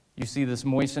 You see this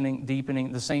moistening,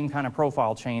 deepening, the same kind of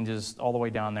profile changes all the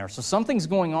way down there. So something's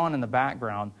going on in the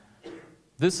background.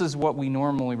 This is what we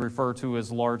normally refer to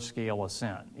as large-scale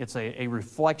ascent. It's a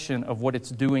reflection of what it's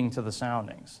doing to the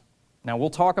soundings. Now, we'll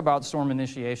talk about storm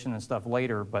initiation and stuff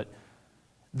later, but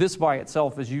this by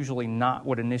itself is usually not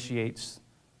what initiates,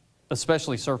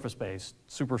 especially surface-based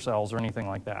supercells or anything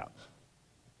like that.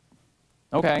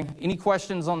 Okay, any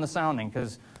questions on the sounding?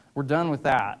 Because we're done with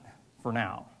that for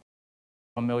now.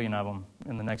 A million of them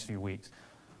in the next few weeks.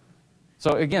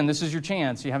 So again, this is your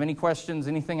chance. You have any questions,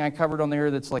 anything I covered on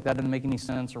there that's like that didn't make any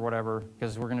sense or whatever,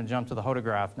 because we're going to jump to the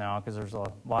hodograph now because there's a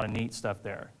lot of neat stuff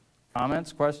there.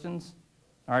 Comments, questions?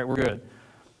 All right, we're good.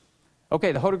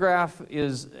 Okay, the hodograph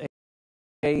is a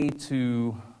way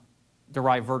to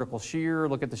derive vertical shear,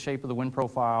 look at the shape of the wind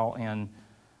profile, and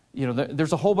you know,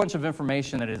 there's a whole bunch of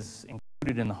information that is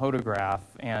included in the hodograph,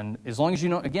 and as long as you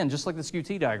know, again, just like the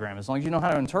SKU-T diagram, as long as you know how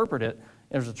to interpret it,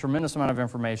 there's a tremendous amount of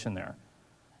information there.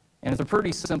 And it's a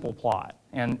pretty simple plot,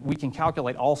 and we can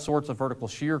calculate all sorts of vertical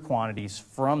shear quantities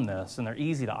from this, and they're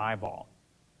easy to eyeball.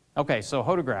 Okay, so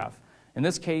hodograph. In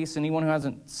this case, anyone who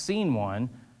hasn't seen one,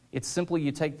 it's simply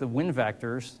you take the wind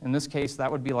vectors. In this case,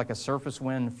 that would be like a surface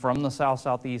wind from the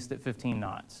south-southeast at 15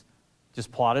 knots.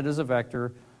 Just plot it as a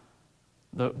vector.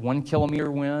 The 1 kilometer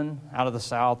wind out of the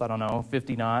south, I don't know,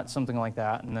 50 knots, something like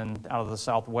that, and then out of the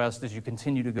southwest as you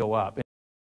continue to go up.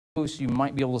 You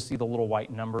might be able to see the little white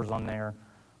numbers on there.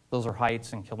 Those are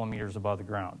heights in kilometers above the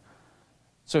ground.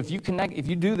 So if you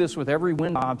do this with every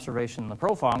wind observation in the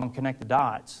profile and connect the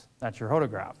dots, that's your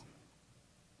hodograph.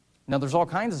 Now there's all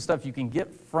kinds of stuff you can get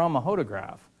from a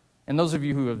hodograph. And those of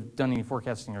you who have done any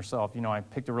forecasting yourself, you know I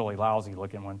picked a really lousy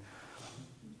looking one.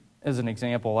 As an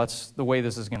example, that's the way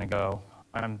this is going to go.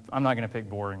 I'm not going to pick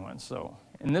boring ones. So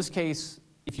in this case,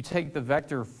 if you take the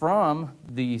vector from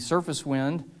the surface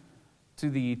wind to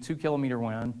the 2 kilometer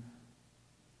wind,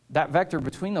 that vector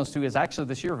between those two is actually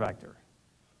the shear vector.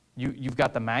 You've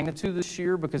got the magnitude of the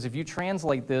shear, because if you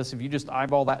translate this, if you just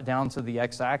eyeball that down to the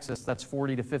x-axis, that's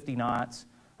 40 to 50 knots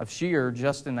of shear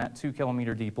just in that 2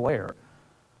 kilometer deep layer.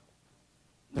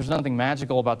 There's nothing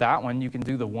magical about that one. You can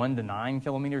do the 1 to 9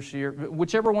 kilometer shear,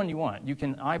 whichever one you want. You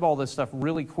can eyeball this stuff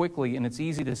really quickly, and it's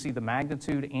easy to see the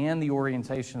magnitude and the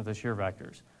orientation of the shear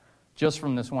vectors just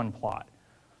from this one plot.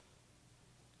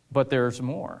 But there's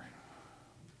more.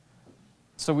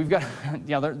 So we've got,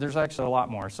 yeah, there's actually a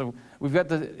lot more. So we've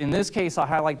got in this case, I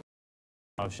highlight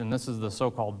motion. This is the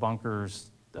so-called bunkers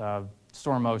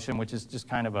storm motion, which is just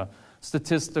kind of a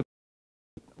statistical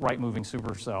right-moving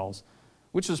supercells,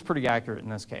 which is pretty accurate in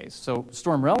this case. So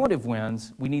storm relative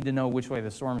winds, we need to know which way the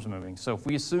storm's moving. So if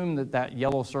we assume that that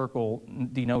yellow circle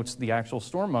denotes the actual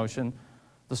storm motion,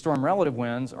 the storm relative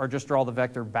winds are just draw the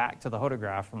vector back to the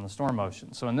hodograph from the storm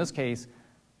motion. So in this case,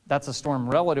 that's a storm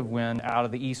relative wind out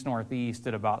of the east-northeast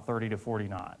at about 30 to 40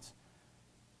 knots.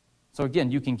 So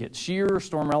again, you can get shear,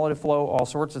 storm relative flow, all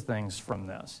sorts of things from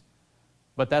this.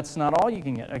 But that's not all you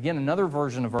can get. Again, another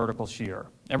version of vertical shear.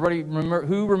 Everybody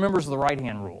who remembers the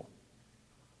right-hand rule?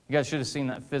 You guys should have seen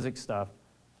that physics stuff.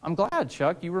 I'm glad,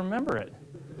 Chuck, you remember it.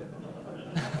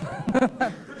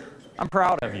 I'm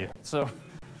proud of you. So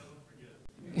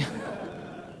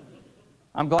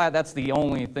I'm glad that's the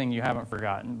only thing you haven't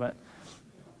forgotten. But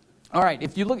all right,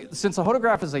 if you look, since a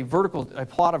hodograph is a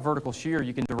plot of vertical shear,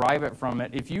 you can derive it from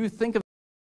it. If you think of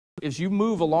it, as you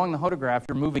move along the hodograph,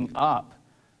 you're moving up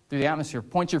through the atmosphere.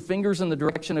 Point your fingers in the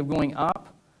direction of going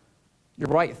up. Your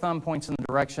right thumb points in the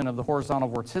direction of the horizontal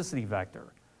vorticity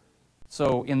vector.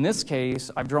 So in this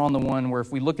case, I've drawn the one where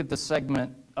if we look at the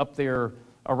segment up there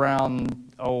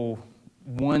around,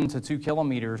 1 to 2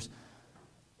 kilometers,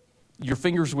 your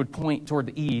fingers would point toward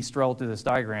the east relative to this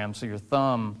diagram, so your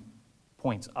thumb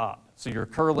points up. So you're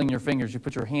curling your fingers. You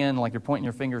put your hand like you're pointing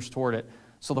your fingers toward it.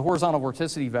 So the horizontal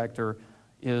vorticity vector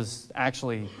is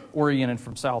actually oriented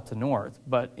from south to north.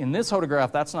 But in this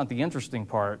hodograph, that's not the interesting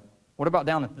part. What about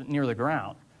down near the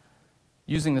ground?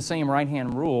 Using the same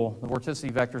right-hand rule, the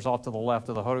vorticity vector is off to the left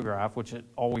of the hodograph, which it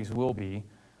always will be.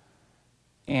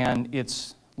 And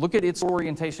look at its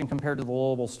orientation compared to the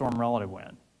global storm relative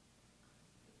wind.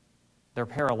 They're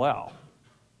parallel.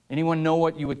 Anyone know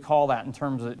what you would call that in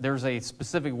terms of, there's a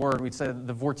specific word, we'd say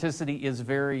the vorticity is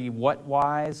very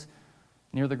what-wise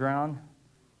near the ground?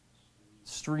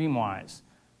 Streamwise.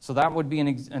 So that would be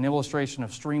an illustration of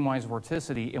streamwise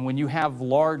vorticity. And when you have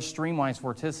large streamwise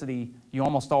vorticity, you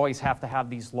almost always have to have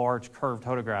these large curved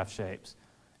hodograph shapes.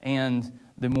 And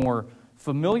the more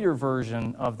familiar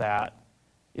version of that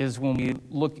is when we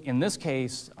look, in this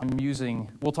case,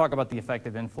 we'll talk about the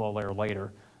effective inflow layer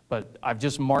later, but I've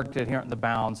just marked it here in the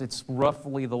bounds. It's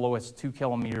roughly the lowest 2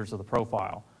 kilometers of the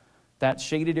profile. That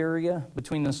shaded area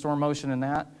between the storm motion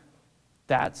and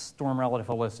that's storm relative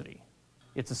helicity.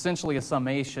 It's essentially a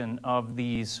summation of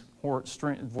these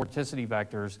vorticity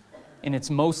vectors, and it's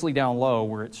mostly down low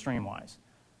where it's streamwise.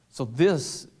 So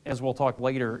this, as we'll talk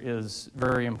later, is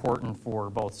very important for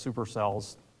both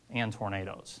supercells and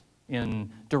tornadoes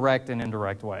in direct and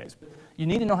indirect ways. You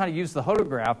need to know how to use the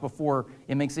hodograph before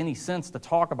it makes any sense to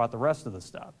talk about the rest of the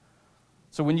stuff.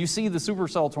 So when you see the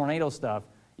supercell tornado stuff,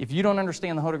 if you don't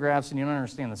understand the hodographs and you don't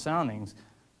understand the soundings,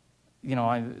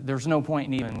 there's no point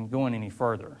in even going any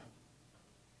further.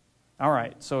 All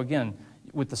right, so again,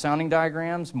 with the sounding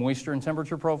diagrams, moisture and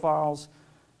temperature profiles,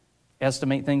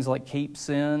 estimate things like Cape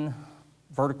Sin,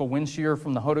 vertical wind shear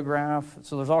from the hodograph.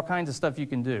 So there's all kinds of stuff you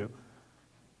can do.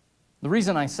 The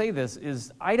reason I say this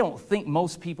is I don't think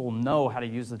most people know how to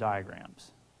use the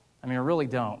diagrams. I mean, I really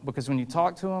don't, because when you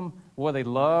talk to them, boy, they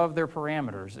love their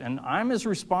parameters. And I'm as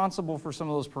responsible for some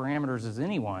of those parameters as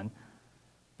anyone.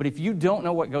 But if you don't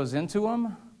know what goes into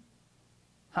them,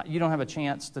 you don't have a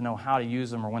chance to know how to use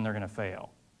them or when they're going to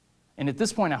fail. And at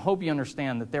this point, I hope you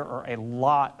understand that there are a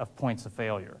lot of points of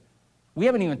failure. We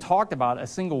haven't even talked about a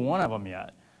single one of them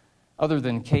yet, other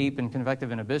than CAPE and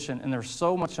convective inhibition, and there's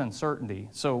so much uncertainty.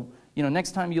 So,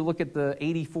 next time you look at the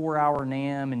 84-hour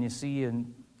NAM and you see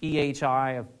an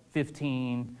EHI of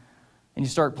 15 and you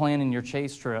start planning your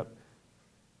chase trip,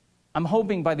 I'm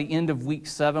hoping by the end of week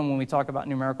 7 when we talk about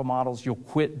numerical models, you'll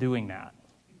quit doing that.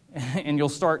 And you'll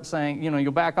start saying,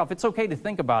 you'll back off. It's okay to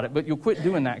think about it, but you'll quit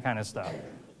doing that kind of stuff.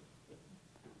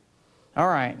 All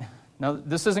right. Now,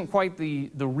 this isn't quite the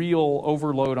real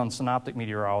overload on synoptic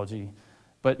meteorology,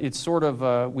 but it's sort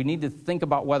of, we need to think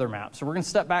about weather maps. So we're going to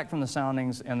step back from the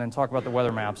soundings and then talk about the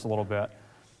weather maps a little bit.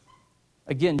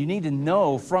 Again, you need to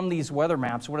know from these weather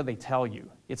maps, what do they tell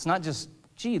you? It's not just,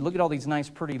 gee, look at all these nice,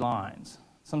 pretty lines.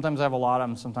 Sometimes I have a lot of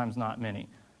them, sometimes not many.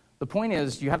 The point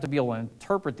is, you have to be able to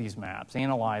interpret these maps,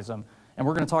 analyze them, and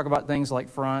we're going to talk about things like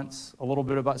fronts, a little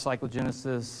bit about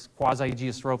cyclogenesis,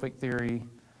 quasi-geostrophic theory,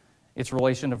 its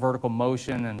relation to vertical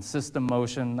motion and system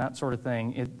motion, that sort of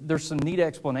thing. There's some neat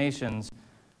explanations,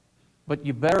 but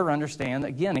you better understand,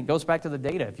 again, it goes back to the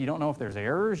data. If you don't know if there's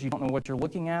errors, you don't know what you're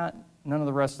looking at, none of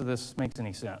the rest of this makes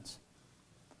any sense.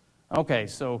 Okay,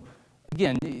 so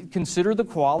again, consider the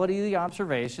quality of the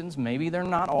observations. Maybe they're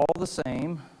not all the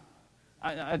same.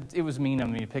 It was mean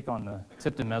of me to pick on the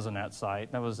Tipton Mesonet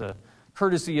site. That was a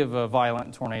courtesy of a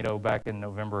violent tornado back in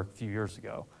November a few years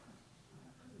ago.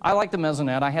 I like the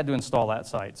Mesonet. I had to install that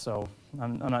site, so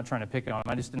I'm not trying to pick on them.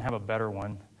 I just didn't have a better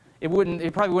one. It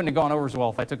probably wouldn't have gone over as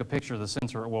well if I took a picture of the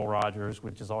sensor at Will Rogers,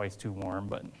 which is always too warm,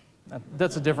 but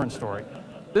that's a different story.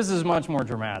 This is much more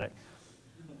dramatic.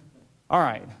 All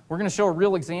right, we're going to show a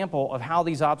real example of how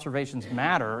these observations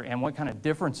matter and what kind of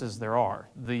differences there are.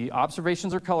 The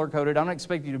observations are color-coded. I don't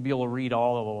expect you to be able to read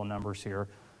all the little numbers here.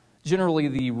 Generally,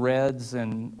 the reds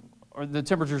or the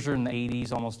temperatures are in the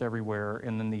 80s almost everywhere,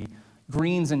 and then the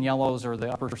greens and yellows are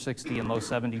the upper 60 and low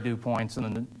 70 dew points, and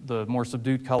then the more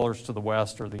subdued colors to the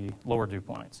west are the lower dew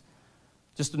points.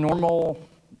 Just a normal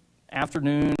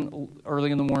afternoon,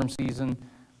 early in the warm season.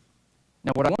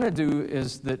 Now, what I want to do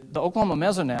is that the Oklahoma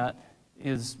Mesonet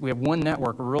is, we have one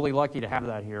network. We're really lucky to have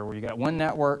that here, where you got one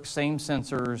network, same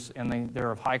sensors, and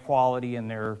they're of high quality and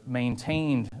they're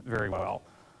maintained very well.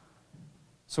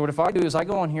 So what if I do is I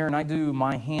go in here and I do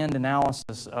my hand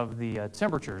analysis of the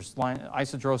temperatures.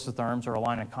 Isodrosotherms are a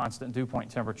line of constant dew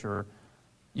point temperature.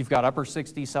 You've got upper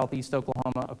 60 southeast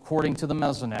Oklahoma. According to the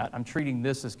Mesonet, I'm treating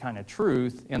this as kind of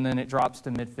truth, and then it drops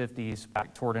to mid-50s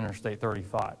back toward Interstate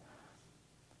 35.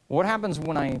 What happens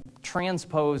when I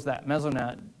transpose that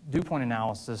Mesonet dew point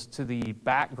analysis to the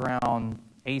background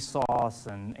ASOS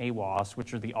and AWOS,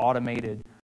 which are the automated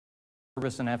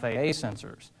service and FAA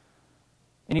sensors?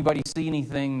 Anybody see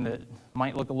anything that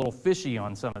might look a little fishy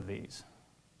on some of these?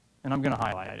 And I'm going to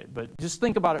highlight it, but just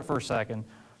think about it for a second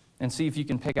and see if you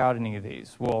can pick out any of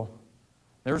these. Well,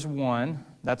 there's one.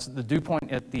 That's the dew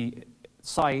point at the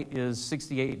site is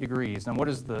 68 degrees. Now, what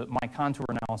does my contour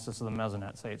analysis of the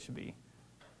Mesonet say it should be?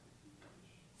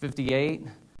 58.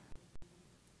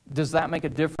 Does that make a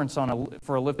difference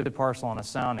for a lifted parcel on a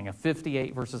sounding, a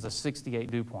 58 versus a 68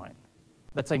 dew point?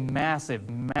 That's a massive,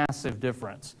 massive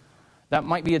difference. That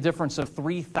might be a difference of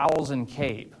 3,000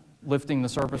 cape lifting the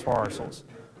surface parcels.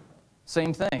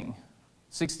 Same thing,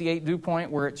 68 dew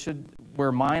point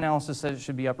where my analysis says it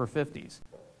should be upper 50s.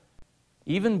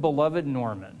 Even beloved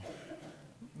Norman,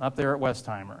 up there at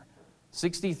Westheimer,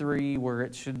 63 where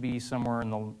it should be somewhere in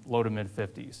the low to mid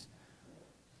 50s.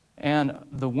 And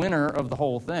the winner of the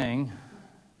whole thing,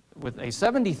 with a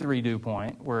 73 dew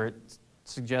point, where it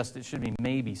suggests it should be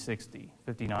maybe 60,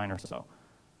 59 or so.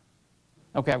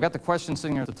 Okay, I've got the question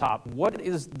sitting here at the top. What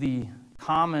is the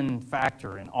common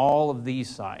factor in all of these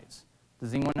sites?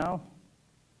 Does anyone know?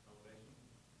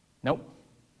 Nope.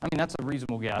 I mean, that's a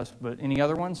reasonable guess, but any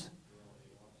other ones?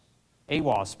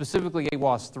 AWOS, specifically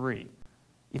AWOS 3.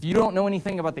 If you don't know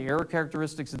anything about the error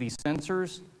characteristics of these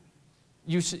sensors,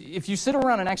 if you sit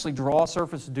around and actually draw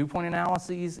surface dew point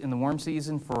analyses in the warm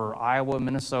season for Iowa,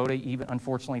 Minnesota, even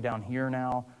unfortunately down here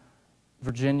now,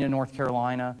 Virginia, North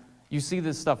Carolina, you see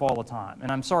this stuff all the time.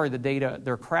 And I'm sorry, the data,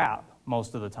 they're crap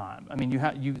most of the time. I mean,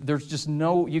 there's just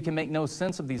you can make no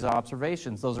sense of these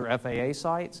observations. Those are FAA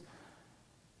sites.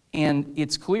 And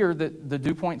it's clear that the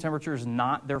dew point temperature is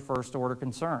not their first order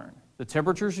concern. The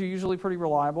temperatures are usually pretty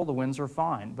reliable, the winds are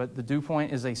fine, but the dew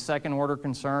point is a second order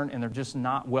concern, and they're just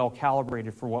not well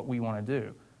calibrated for what we want to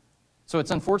do. So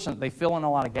it's unfortunate they fill in a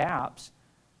lot of gaps,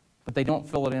 but they don't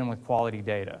fill it in with quality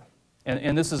data.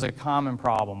 And this is a common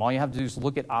problem. All you have to do is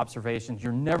look at observations.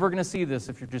 You're never going to see this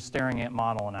if you're just staring at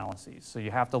model analyses, so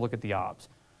you have to look at the obs.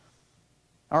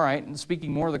 All right, and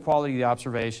speaking more of the quality of the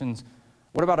observations,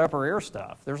 what about upper air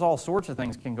stuff? There's all sorts of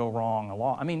things can go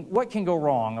wrong. I mean, what can go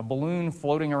wrong? A balloon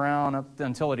floating around up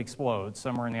until it explodes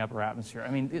somewhere in the upper atmosphere. I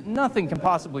mean, nothing can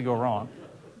possibly go wrong.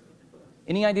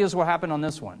 Any ideas what happened on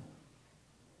this one?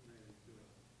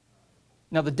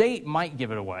 Now, the date might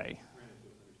give it away.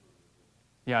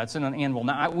 Yeah, it's in an anvil.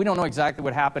 Now, we don't know exactly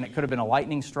what happened. It could have been a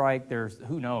lightning strike.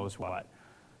 Who knows what.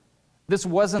 This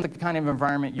wasn't the kind of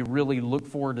environment you really look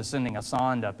forward to sending a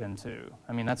sonde up into.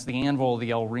 I mean, that's the anvil of the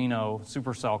El Reno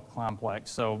supercell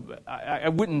complex. So I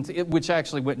wouldn't, which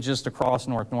actually went just across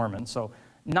North Norman. So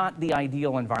not the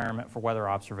ideal environment for weather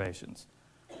observations.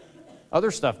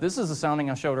 Other stuff, this is the sounding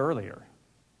I showed earlier.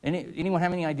 Anyone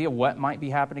have any idea what might be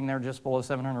happening there just below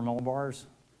 700 millibars?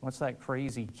 What's that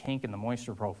crazy kink in the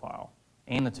moisture profile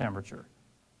and the temperature?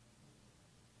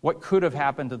 What could have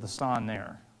happened to the sonde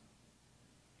there?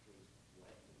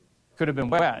 Could have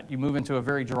been wet. You move into a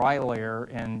very dry layer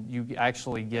and you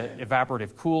actually get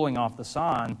evaporative cooling off the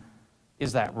sonde.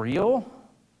 Is that real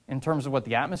in terms of what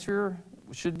the atmosphere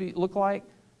should look like?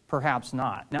 Perhaps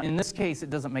not. Now, in this case,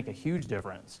 it doesn't make a huge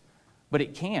difference, but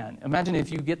it can. Imagine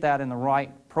if you get that in the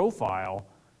right profile,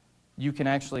 you can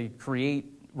actually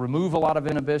remove a lot of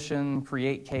inhibition,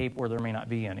 create CAPE where there may not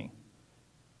be any.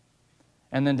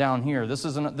 And then down here, this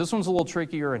one's a little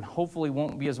trickier and hopefully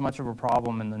won't be as much of a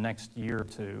problem in the next year or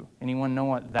two. Anyone know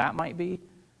what that might be?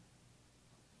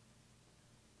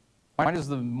 Why does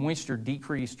the moisture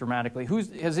decrease dramatically?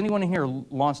 Has anyone in here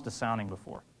launched a sounding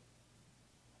before?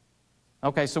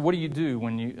 Okay, so what do you do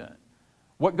when you,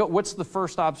 what's the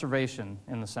first observation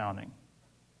in the sounding?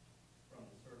 From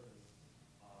the surface,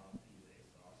 these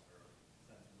ASOS are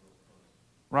sensing real close.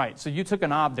 Right, so you took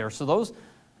an ob there. So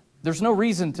there's no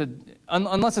reason to,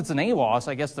 unless it's an AWOS,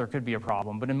 I guess there could be a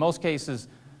problem. But in most cases,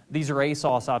 these are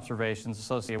ASOS observations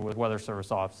associated with Weather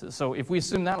Service offices. So if we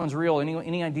assume that one's real,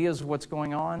 any ideas of what's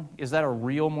going on? Is that a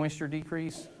real moisture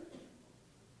decrease?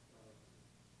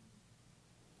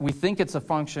 we think it's a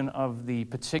function of the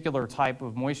particular type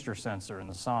of moisture sensor in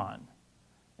the sun.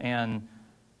 And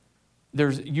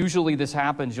there's usually this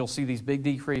happens, you'll see these big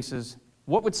decreases.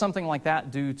 What would something like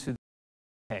that do to the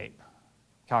tape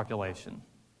calculation?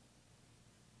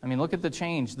 I mean, look at the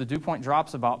change. The dew point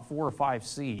drops about 4 or 5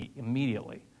 C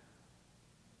immediately.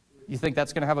 You think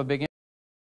that's going to have a big impact?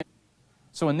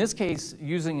 So in this case,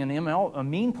 using a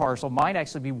mean parcel might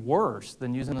actually be worse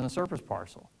than using a surface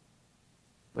parcel.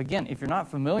 But again, if you're not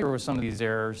familiar with some of these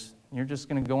errors, you're just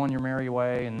going to go on your merry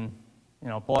way and,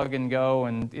 plug and go.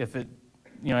 And if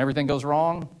everything goes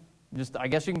wrong, I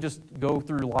guess you can just go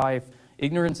through life.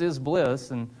 Ignorance is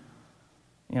bliss, and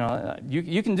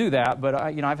you can do that. But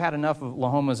I've had enough of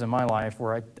Lahomas in my life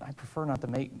where I prefer not to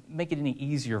make it any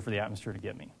easier for the atmosphere to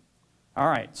get me. All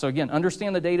right. So again,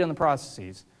 understand the data and the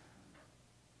processes.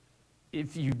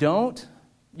 If you don't,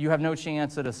 you have no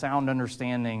chance at a sound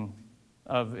understanding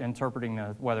of interpreting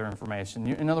the weather information.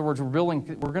 In other words, we're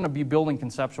going to be building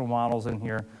conceptual models in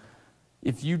here.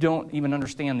 If you don't even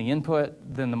understand the input,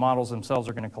 then the models themselves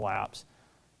are going to collapse.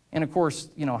 And of course,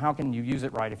 how can you use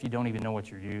it right if you don't even know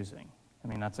what you're using? I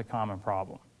mean, that's a common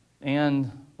problem.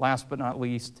 And last but not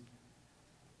least,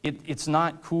 it's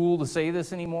not cool to say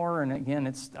this anymore, and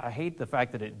again, I hate the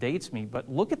fact that it dates me, but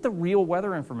look at the real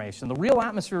weather information. The real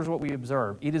atmosphere is what we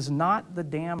observe. It is not the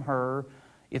damn HER,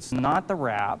 it's not the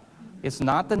RAP, it's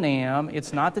not the NAM,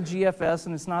 it's not the GFS,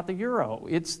 and it's not the Euro.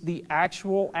 It's the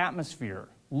actual atmosphere.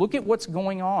 Look at what's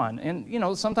going on.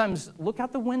 And, sometimes look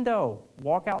out the window,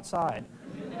 walk outside.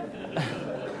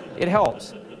 It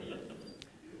helps.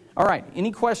 All right,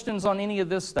 any questions on any of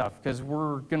this stuff? Because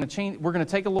we're going to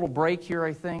take a little break here,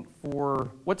 I think,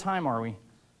 for, what time are we?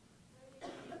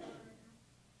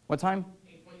 What time?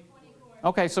 8:24.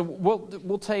 Okay, so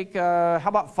we'll take, how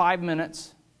about 5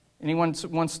 minutes? Anyone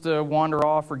wants to wander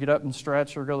off or get up and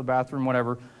stretch or go to the bathroom,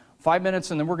 whatever. 5 minutes,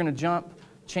 and then we're going to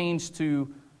change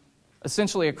to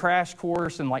essentially a crash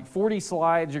course. In like 40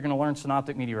 slides, you're going to learn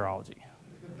synoptic meteorology.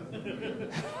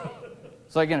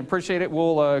 So again, appreciate it.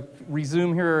 We'll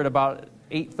resume here at about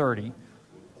 8:30.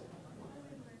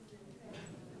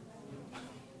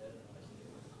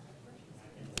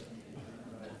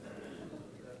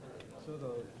 So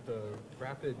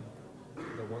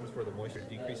the ones where the moisture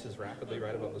decreases rapidly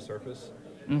right above the surface,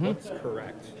 what's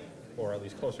correct? Or at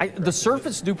least closer to correct? The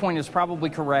surface dew point is probably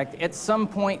correct. At some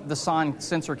point, the SON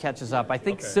sensor catches up. I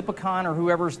think Sipicon or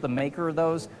whoever's the maker of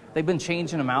those, they've been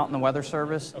changing them out in the Weather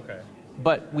Service. Okay.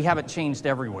 But we haven't changed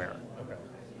everywhere. Okay.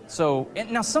 So,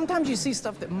 and now sometimes you see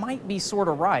stuff that might be sort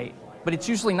of right, but it's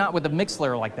usually not with a mixed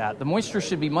layer like that. The moisture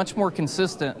should be much more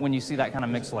consistent when you see that kind of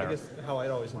mixed layer. I guess how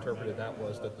I'd always interpreted that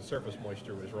was that the surface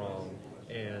moisture was wrong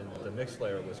and the mixed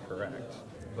layer was correct.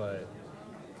 But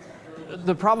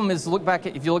the problem is,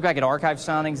 if you look back at archive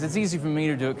soundings, it's easy for me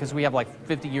to do it because we have like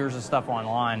 50 years of stuff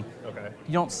online. okay.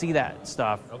 You don't see that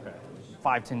stuff. Okay.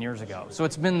 5-10 years ago. So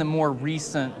it's been the more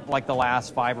recent, like the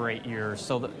last 5 or 8 years.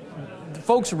 So the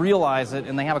folks realize it,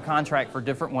 and they have a contract for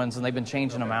different ones, and they've been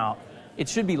changing them out. It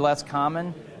should be less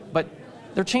common, but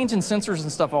they're changing sensors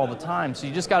and stuff all the time, so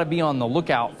you just got to be on the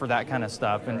lookout for that kind of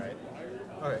stuff. And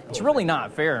All right, cool. It's really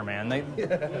not fair, man.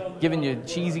 They've given you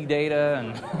cheesy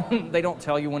data, and they don't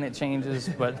tell you when it changes,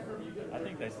 but... I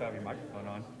think they still have your microphone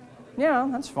on. Yeah,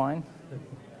 that's fine.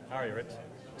 How are you, Rich?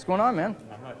 What's going on, man?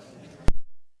 Not much.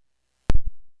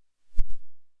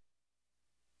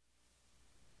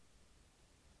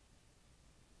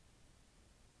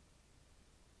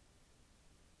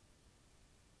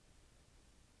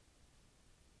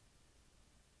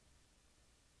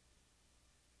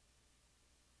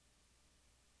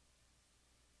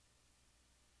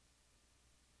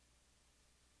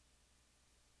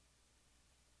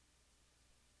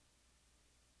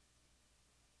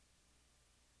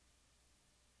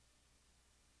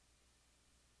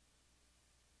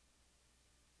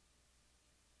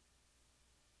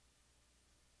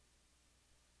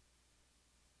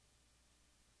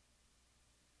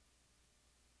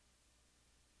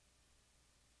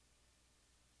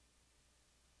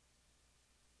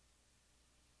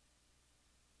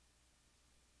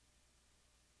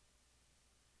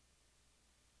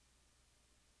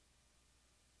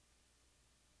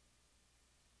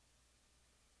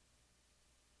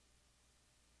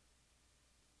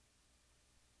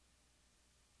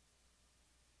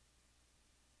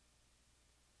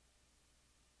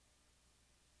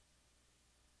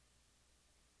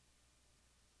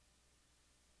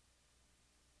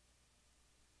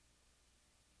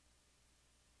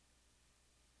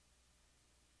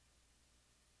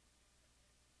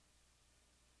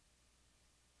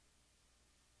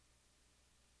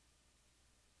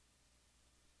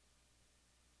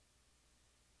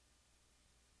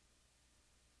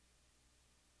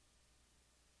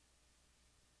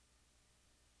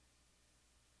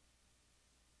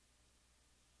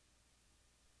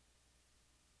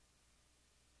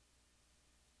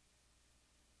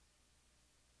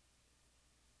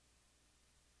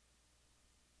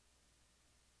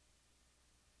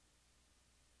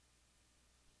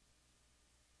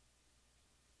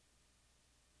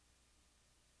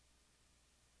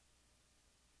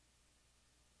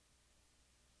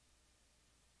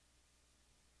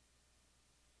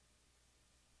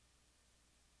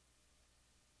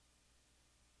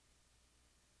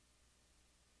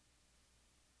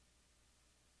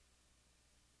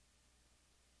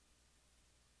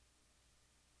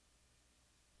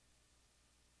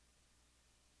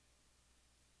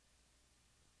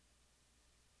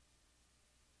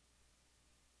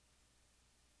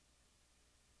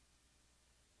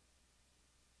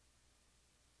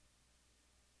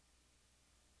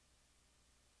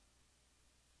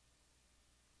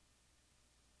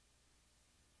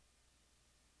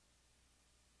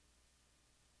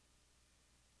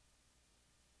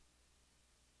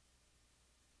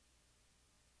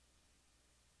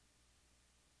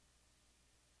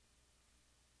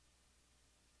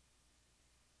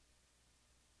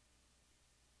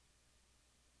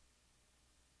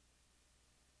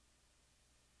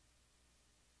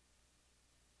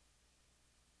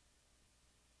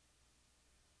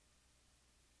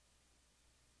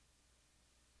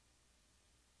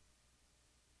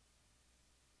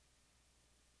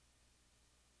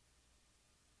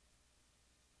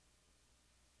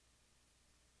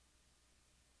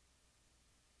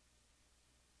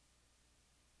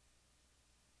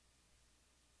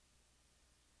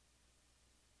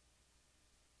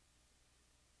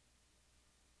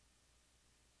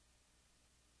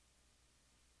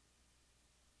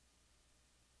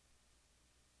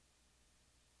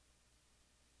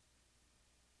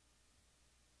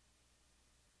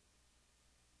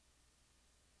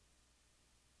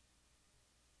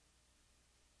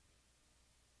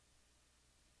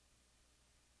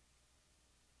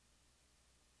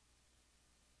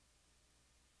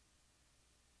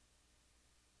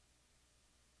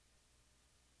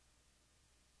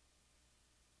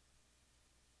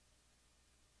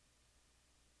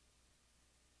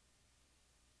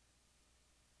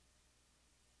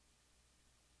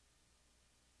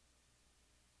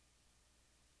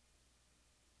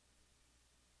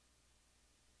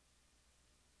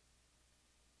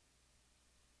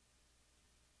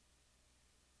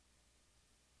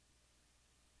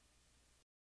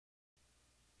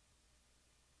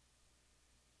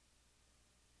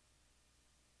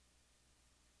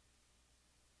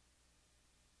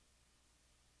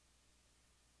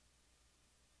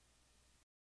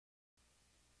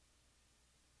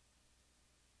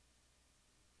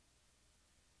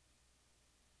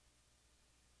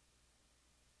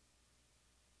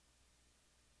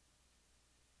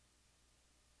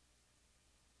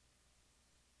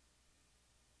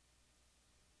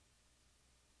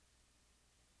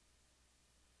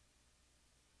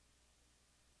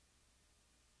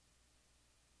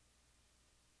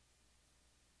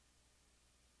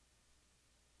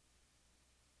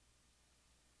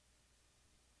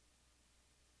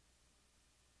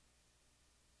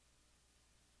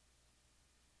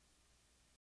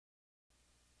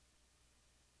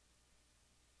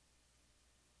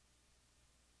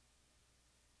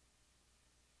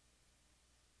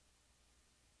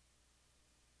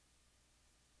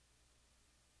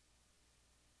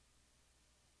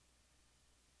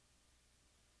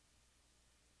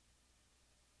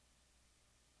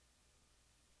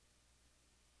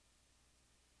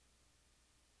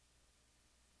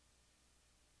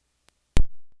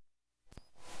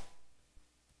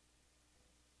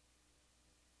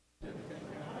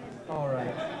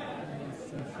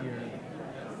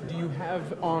 you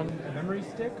have on a memory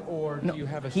stick, or do you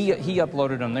have a... He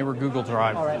uploaded them. They were Google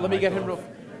Drive. All right, let me get him real...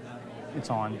 It's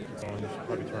on. You should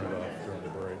probably turn it off during the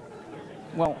break.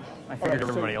 Well, I figured right, so-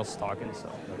 everybody else is talking,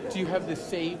 so. Do you have this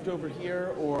saved over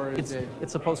here, or is it...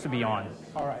 It's supposed to be on.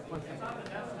 All right.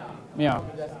 Yeah.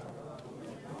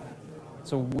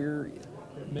 So where...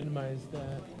 Minimize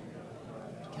that.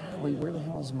 Golly, where the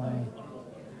hell is my...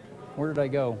 Where did I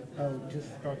go? Oh,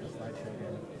 just start the slideshow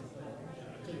again.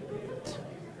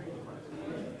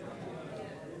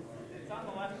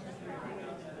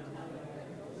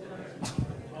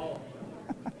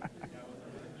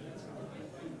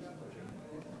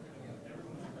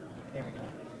 There we go.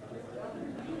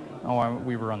 Oh,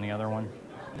 we were on the other one.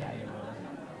 Yeah, you know.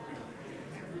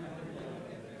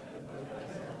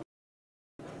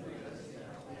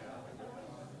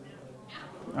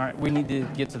 All right, we need to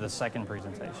get to the second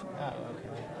presentation. Oh, okay.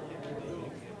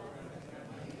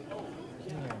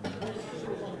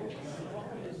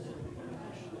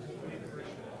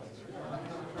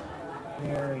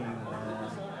 There you are.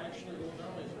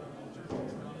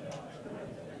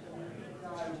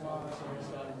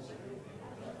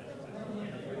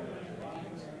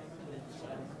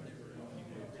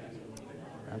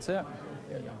 That's it. All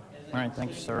right, thank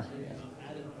you, sir.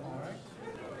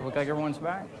 Look like everyone's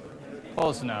back?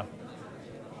 Close enough.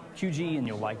 QG and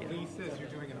you'll like it. Lee says you're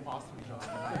doing an awesome job,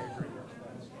 and I agree.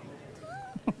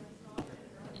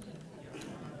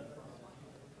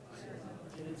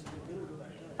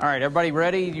 All right, everybody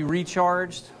ready? You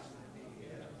recharged?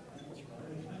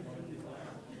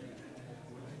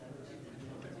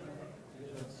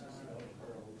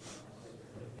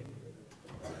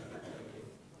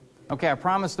 Okay, I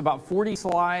promised about 40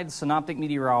 slides, synoptic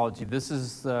meteorology. This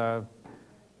is,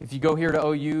 if you go here to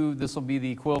OU, this will be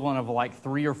the equivalent of like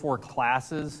 3 or 4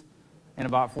 classes and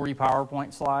about 40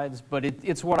 PowerPoint slides. But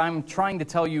it's what I'm trying to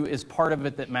tell you is part of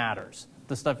it that matters,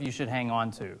 the stuff you should hang on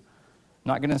to.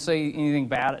 Not going to say anything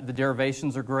bad. The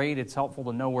derivations are great. It's helpful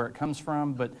to know where it comes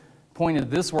from. But the point of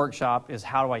this workshop is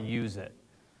how do I use it?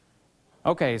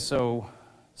 Okay, so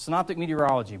synoptic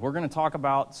meteorology. We're going to talk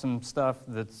about some stuff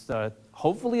that's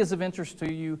hopefully is of interest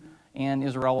to you and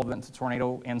is relevant to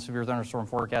tornado and severe thunderstorm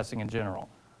forecasting in general.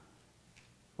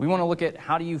 We want to look at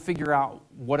how do you figure out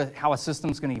how a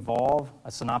system's going to evolve,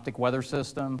 a synoptic weather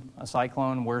system, a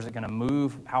cyclone, where's it going to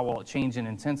move, how will it change in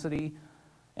intensity.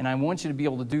 And I want you to be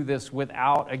able to do this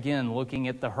without, again, looking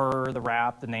at the HER, the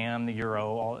RAP, the NAM, the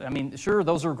Euro. I mean, sure,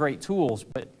 those are great tools,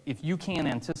 but if you can't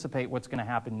anticipate what's going to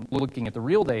happen looking at the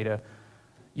real data,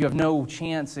 you have no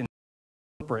chance in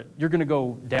interpret. You're going to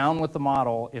go down with the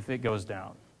model if it goes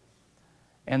down.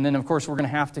 And then, of course, we're going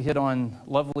to have to hit on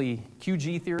lovely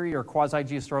QG theory or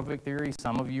quasi-geostrophic theory.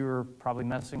 Some of you are probably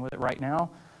messing with it right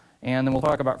now. And then we'll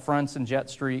talk about fronts and jet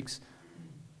streaks.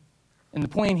 And the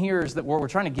point here is that what we're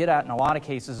trying to get at in a lot of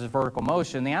cases is vertical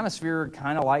motion. The atmosphere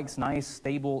kind of likes nice,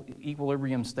 stable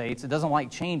equilibrium states. It doesn't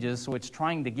like changes, so it's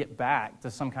trying to get back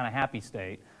to some kind of happy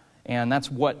state. And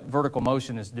that's what vertical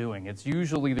motion is doing. It's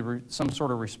usually some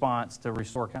sort of response to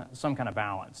restore some kind of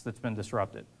balance that's been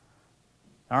disrupted.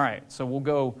 All right, so we'll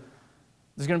go.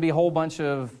 There's going to be a whole bunch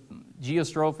of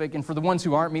geostrophic, and for the ones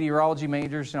who aren't meteorology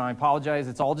majors, I apologize.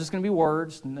 It's all just going to be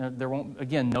words. There won't,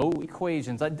 again, no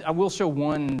equations. I will show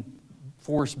one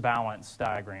force balance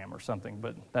diagram or something,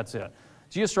 but that's it.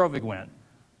 Geostrophic wind.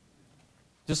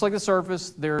 Just like the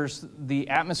surface, there's the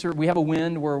atmosphere. We have a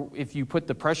wind where if you put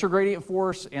the pressure gradient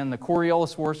force and the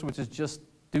Coriolis force, which is just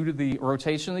due to the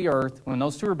rotation of the Earth, when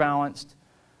those two are balanced,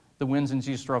 the wind's in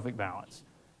geostrophic balance.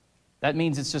 That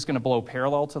means it's just going to blow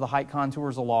parallel to the height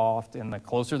contours aloft, and the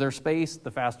closer they're spaced,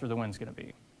 the faster the wind's going to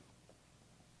be.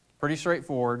 Pretty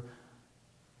straightforward.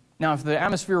 Now, if the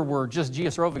atmosphere were just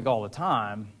geostrophic all the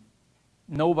time,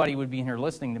 nobody would be in here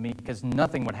listening to me because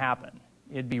nothing would happen.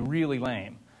 It'd be really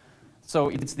lame. So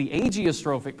it's the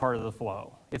ageostrophic part of the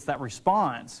flow. It's that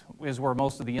response is where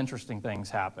most of the interesting things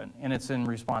happen, and it's in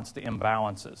response to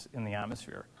imbalances in the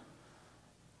atmosphere.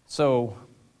 So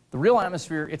the real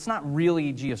atmosphere, it's not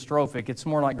really geostrophic. It's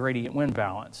more like gradient wind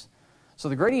balance. So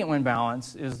the gradient wind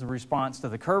balance is the response to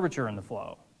the curvature in the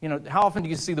flow. You know, how often do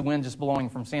you see the wind just blowing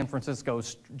from San Francisco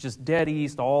just dead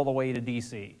east all the way to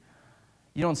D.C.?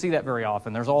 You don't see that very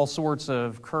often. There's all sorts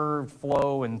of curved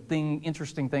flow and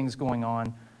interesting things going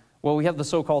on. Well, we have the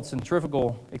so-called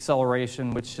centrifugal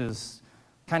acceleration, which is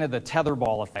kind of the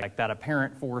tetherball effect, that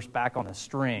apparent force back on a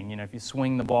string, you know, if you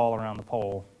swing the ball around the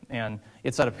pole. And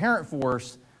it's that apparent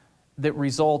force that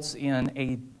results in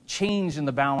a change in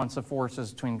the balance of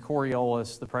forces between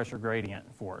Coriolis, the pressure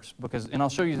gradient force. And I'll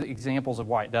show you the examples of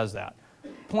why it does that.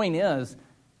 Point is,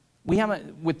 we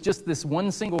haven't, with just this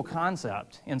one single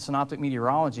concept in synoptic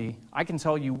meteorology, I can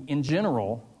tell you in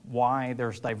general why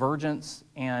there's divergence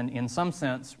and, in some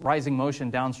sense, rising motion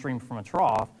downstream from a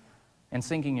trough and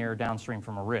sinking air downstream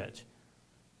from a ridge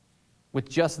with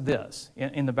just this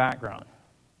in the background.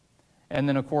 And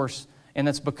then, of course, and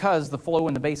that's because the flow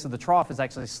in the base of the trough is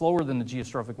actually slower than the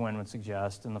geostrophic wind would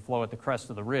suggest, and the flow at the crest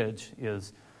of the ridge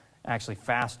is actually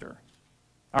faster.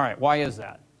 All right, why is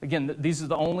that? Again, these are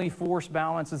the only force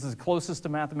balance. This is the closest to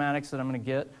mathematics that I'm going to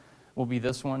get, will be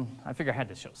this one. I figure I had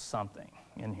to show something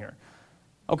in here.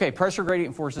 Okay, pressure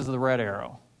gradient forces are the red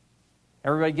arrow.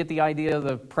 Everybody get the idea?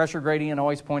 The pressure gradient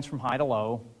always points from high to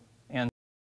low, and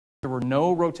if there were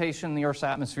no rotation in the Earth's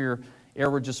atmosphere, air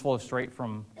would just flow straight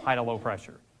from high to low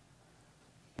pressure.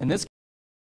 In this case,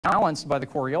 balanced by the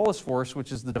Coriolis force,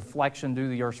 which is the deflection due to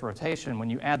the Earth's rotation. When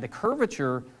you add the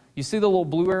curvature, you see the little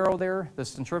blue arrow there, the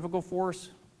centrifugal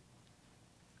force?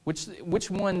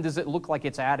 Which one does it look like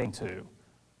it's adding to?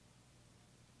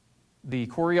 The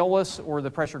Coriolis or the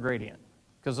pressure gradient?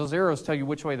 Because those arrows tell you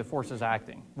which way the force is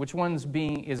acting. Which one's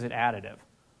is it additive?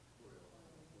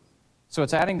 So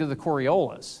it's adding to the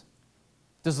Coriolis.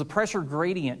 Does the pressure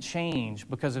gradient change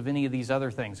because of any of these other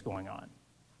things going on?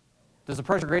 Does the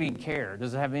pressure gradient care?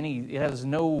 Does it have it has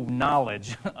no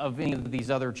knowledge of any of these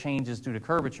other changes due to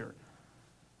curvature.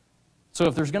 So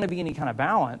if there's going to be any kind of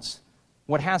balance,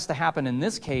 what has to happen in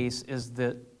this case is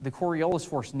that the Coriolis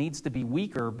force needs to be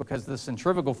weaker because the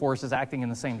centrifugal force is acting in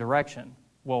the same direction.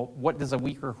 Well, what does a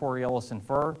weaker Coriolis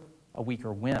infer? A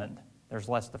weaker wind. There's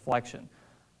less deflection.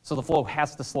 So the flow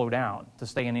has to slow down to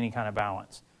stay in any kind of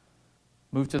balance.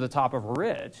 Move to the top of a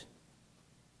ridge.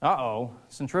 Uh-oh,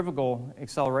 centrifugal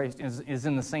acceleration is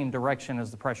in the same direction as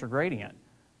the pressure gradient.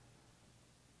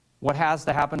 What has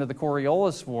to happen to the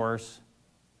Coriolis force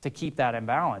to keep that in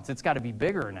balance? It's got to be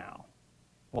bigger now.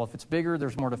 Well, if it's bigger,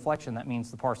 there's more deflection. That means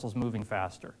the parcel's moving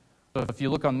faster. So if you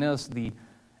look on this, the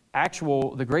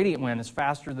gradient wind is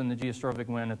faster than the geostrophic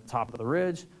wind at the top of the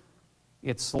ridge.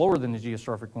 It's slower than the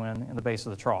geostrophic wind in the base of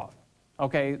the trough.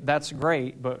 Okay, that's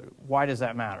great, but why does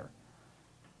that matter?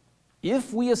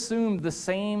 If we assume the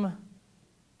same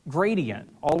gradient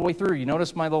all the way through, you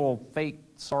notice my little fake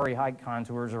sorry height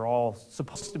contours are all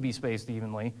supposed to be spaced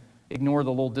evenly. Ignore the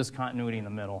little discontinuity in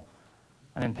the middle.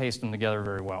 I didn't paste them together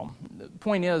very well. The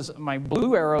point is, my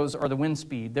blue arrows are the wind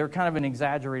speed. They're kind of an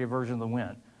exaggerated version of the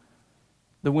wind.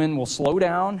 The wind will slow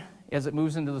down as it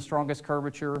moves into the strongest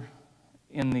curvature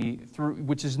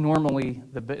which is normally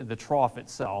the trough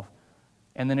itself,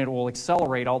 and then it will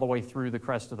accelerate all the way through the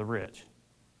crest of the ridge.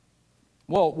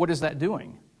 Well, what is that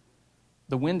doing?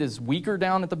 The wind is weaker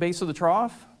down at the base of the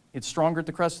trough. It's stronger at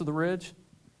the crest of the ridge.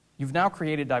 You've now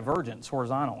created divergence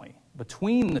horizontally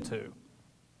between the two.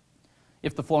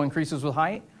 If the flow increases with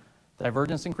height, the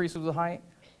divergence increases with height,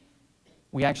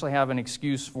 we actually have an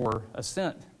excuse for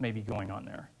ascent maybe going on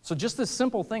there. So just this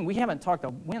simple thing, we haven't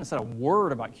said a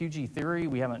word about QG theory,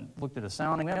 we haven't looked at a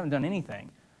sounding, we haven't done anything,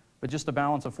 but just a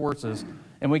balance of forces,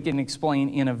 and we can explain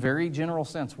in a very general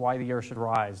sense why the air should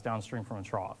rise downstream from a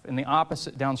trough. In the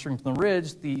opposite, downstream from the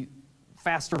ridge, the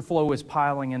faster flow is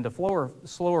piling into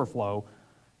slower flow,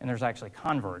 and there's actually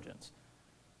convergence.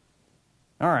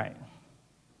 All right.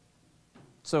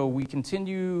 So we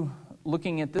continue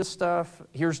looking at this stuff.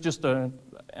 Here's just an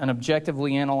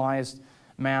objectively analyzed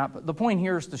map. The point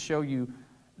here is to show you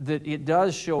that it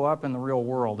does show up in the real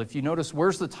world. If you notice,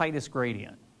 where's the tightest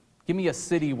gradient? Give me a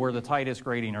city where the tightest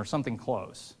gradient or something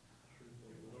close.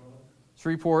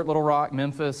 Shreveport, Little Rock,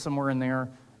 Memphis, somewhere in there.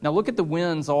 Now look at the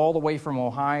winds all the way from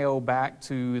Ohio back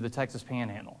to the Texas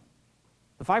Panhandle.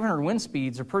 The 500 wind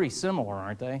speeds are pretty similar,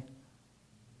 aren't they?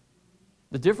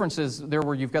 The difference is there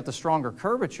where you've got the stronger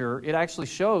curvature, it actually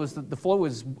shows that the flow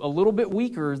is a little bit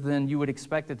weaker than you would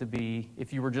expect it to be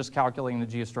if you were just calculating the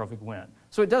geostrophic wind.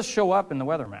 So it does show up in the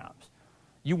weather maps.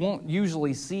 You won't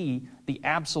usually see the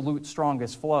absolute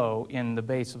strongest flow in the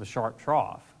base of a sharp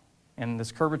trough. And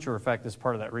this curvature effect is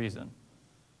part of that reason.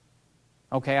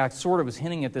 Okay, I sort of was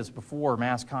hinting at this before,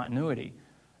 mass continuity.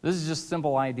 This is just a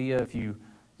simple idea. If you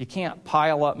can't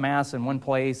pile up mass in one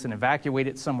place and evacuate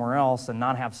it somewhere else and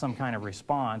not have some kind of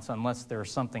response unless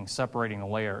there's something separating the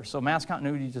layers. So mass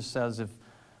continuity just says if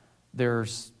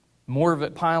there's more of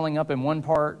it piling up in one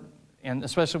part, and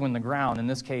especially when the ground, in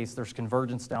this case, there's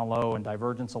convergence down low and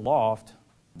divergence aloft,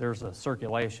 there's a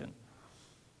circulation.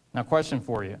 Now, question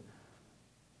for you.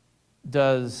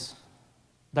 Does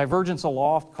divergence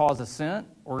aloft cause ascent,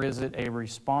 or is it a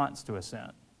response to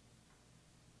ascent?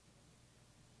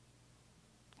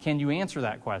 Can you answer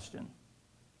that question?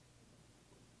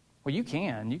 Well, you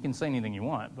can. You can say anything you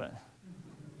want, but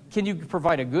can you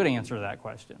provide a good answer to that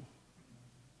question?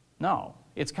 No.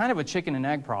 It's kind of a chicken and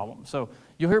egg problem. So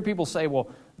you'll hear people say,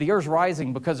 well, the air's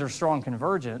rising because there's strong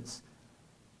convergence.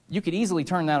 you could easily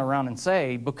turn that around and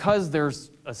say, because there's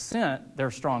ascent,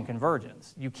 there's strong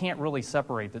convergence. You can't really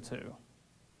separate the two.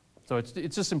 So it's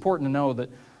just important to know that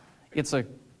it's a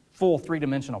full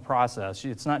three-dimensional process.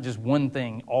 It's not just one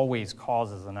thing always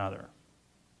causes another.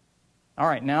 All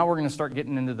right, now we're going to start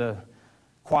getting into the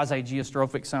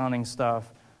quasi-geostrophic sounding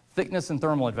stuff, thickness and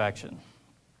thermal advection.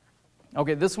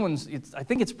 Okay, this one's, I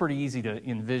think it's pretty easy to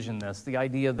envision this, the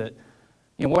idea that,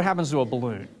 what happens to a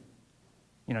balloon?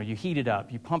 You heat it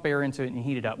up, you pump air into it and you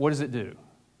heat it up. What does it do?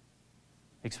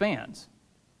 Expands.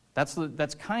 That's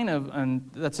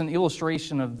an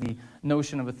illustration of the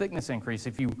notion of a thickness increase.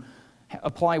 If you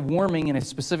apply warming in a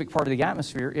specific part of the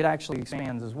atmosphere, it actually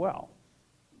expands as well.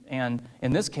 And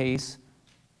in this case,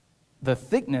 the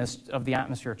thickness of the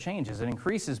atmosphere changes. It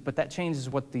increases, but that changes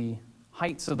what the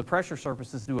heights of the pressure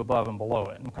surfaces do above and below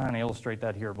it. And we'll kind of illustrate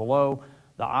that here below.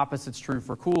 The opposite's true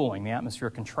for cooling. The atmosphere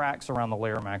contracts around the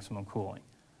layer of maximum cooling.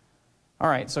 All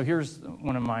right, so here's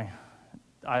one of my,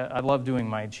 I love doing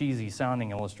my cheesy sounding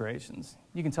illustrations.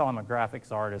 You can tell I'm a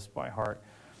graphics artist by heart.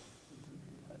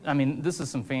 I mean, this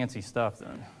is some fancy stuff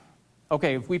then.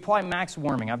 Okay, if we apply max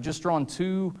warming, I've just drawn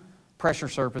two pressure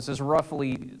surfaces,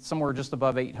 roughly somewhere just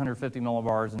above 850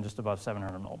 millibars and just above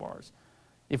 700 millibars.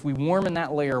 If we warm in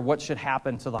that layer, what should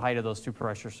happen to the height of those two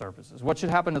pressure surfaces? What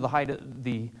should happen to the height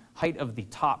of the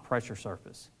top pressure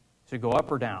surface? Should it go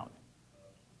up or down?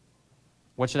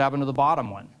 What should happen to the bottom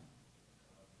one?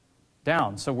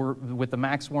 Down. So we're with the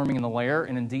max warming in the layer,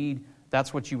 and indeed,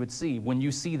 that's what you would see. When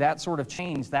you see that sort of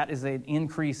change, that is an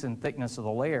increase in thickness of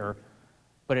the layer,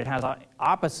 but it has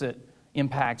opposite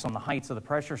impacts on the heights of the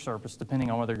pressure surface depending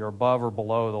on whether you're above or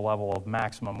below the level of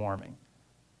maximum warming.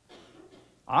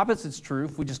 Opposite's true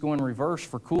if we just go in reverse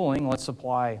for cooling. Let's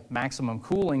apply maximum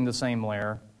cooling the same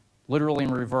layer, literally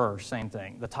in reverse, same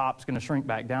thing. The top's going to shrink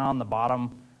back down, the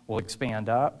bottom will expand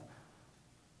up,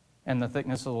 and the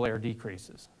thickness of the layer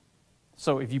decreases.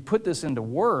 So if you put this into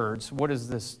words, what is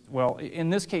this? Well, in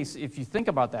this case, if you think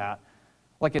about that,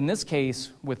 like in this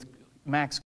case with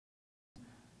max,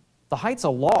 the heights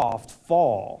aloft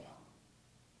fall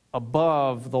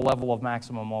above the level of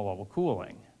maximum low-level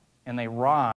cooling, and they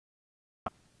rise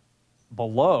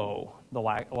below the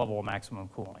level of maximum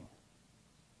cooling.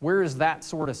 Where is that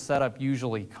sort of setup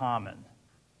usually common?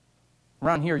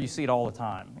 Around here, you see it all the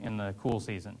time in the cool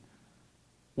season.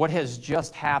 What has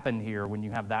just happened here when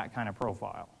you have that kind of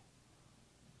profile?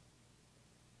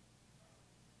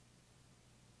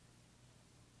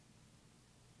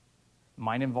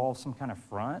 Might involve some kind of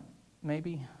front,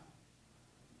 maybe?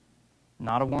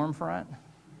 Not a warm front?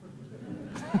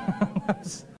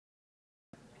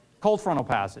 Cold frontal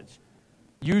passage.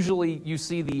 Usually you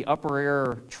see the upper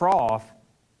air trough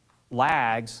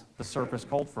lags the surface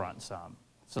cold front some.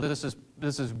 So this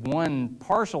is one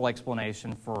partial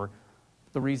explanation for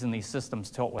the reason these systems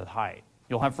tilt with height.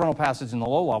 You'll have frontal passage in the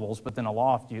low levels, but then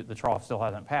aloft, the trough still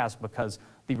hasn't passed because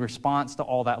the response to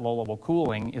all that low-level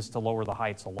cooling is to lower the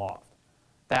heights aloft.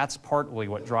 That's partly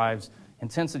what drives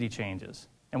intensity changes.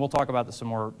 And we'll talk about this some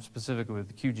more specifically with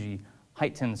the QG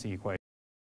height tendency equation.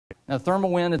 Now,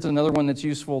 thermal wind is another one that's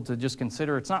useful to just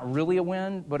consider. It's not really a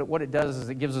wind, but what it does is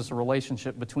it gives us a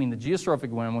relationship between the geostrophic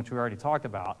wind, which we already talked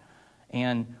about,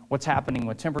 and what's happening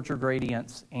with temperature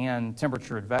gradients and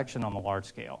temperature advection on the large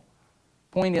scale.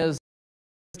 Point is,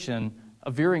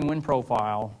 a varying wind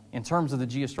profile in terms of the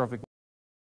geostrophic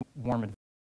warm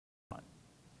advection.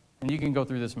 And you can go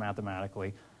through this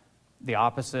mathematically. The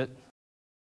opposite,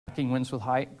 winds with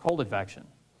height, cold advection.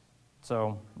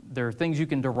 So there are things you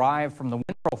can derive from the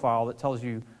wind profile that tells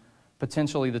you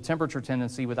potentially the temperature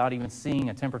tendency without even seeing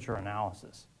a temperature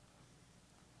analysis.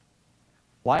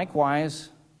 Likewise,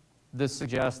 this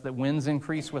suggests that winds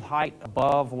increase with height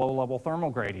above low-level thermal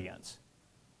gradients.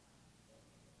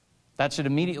 That should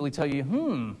immediately tell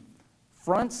you,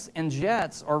 fronts and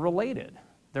jets are related.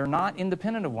 They're not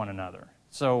independent of one another.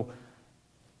 So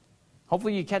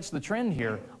hopefully you catch the trend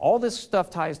here. All this stuff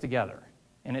ties together,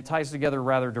 and it ties together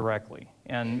rather directly.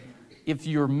 And if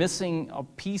you're missing a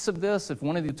piece of this, if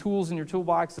one of the tools in your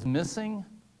toolbox is missing,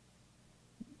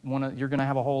 you're going to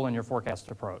have a hole in your forecast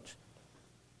approach.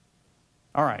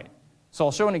 All right. So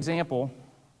I'll show an example,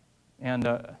 and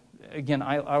again,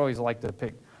 I always like to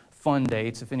pick fun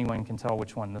dates, if anyone can tell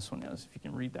which one this one is, if you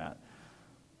can read that.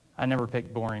 I never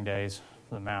pick boring days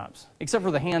for the maps, except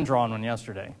for the hand-drawn one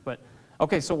yesterday. But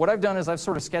okay, so what I've done is I've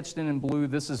sort of sketched in blue.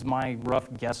 This is my rough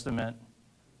guesstimate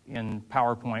in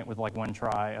PowerPoint with like one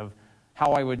try of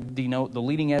how I would denote the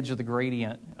leading edge of the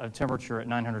gradient of temperature at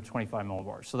 925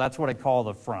 millibars. So that's what I call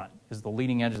the front, is the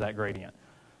leading edge of that gradient.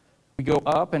 We go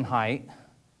up in height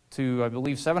to, I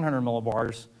believe, 700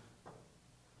 millibars,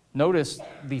 Notice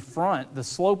the front, the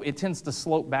slope, it tends to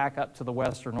slope back up to the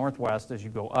west or northwest as you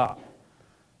go up.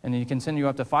 And then you continue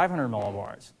up to 500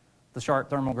 millibars. The sharp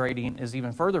thermal gradient is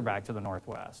even further back to the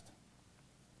northwest.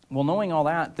 Well, knowing all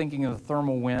that, thinking of the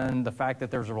thermal wind, the fact that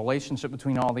there's a relationship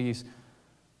between all these,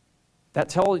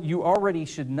 you already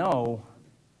should know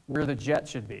where the jet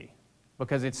should be,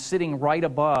 because it's sitting right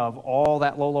above all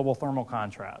that low-level thermal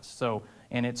contrast. So,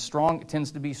 and it's strong, it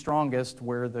tends to be strongest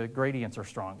where the gradients are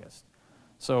strongest.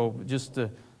 So just to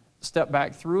step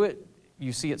back through it,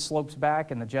 you see it slopes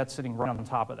back and the jet's sitting right on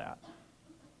top of that.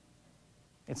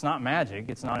 It's not magic,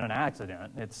 it's not an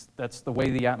accident. That's the way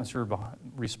the atmosphere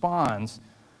responds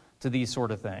to these sort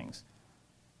of things.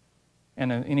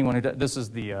 And anyone who does, this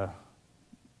is the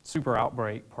super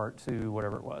outbreak part 2,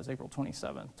 whatever it was, April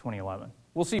 27th, 2011.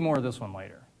 We'll see more of this one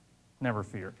later, never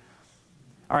fear.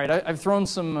 All right, I've thrown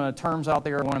some terms out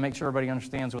there. I want to make sure everybody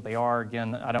understands what they are.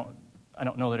 Again, I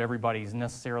don't know that everybody's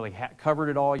necessarily covered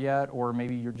it all yet, or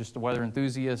maybe you're just a weather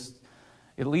enthusiast.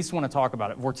 At least want to talk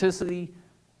about it. Vorticity,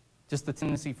 just the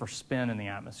tendency for spin in the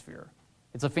atmosphere.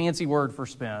 It's a fancy word for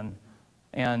spin,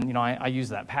 and you know, I use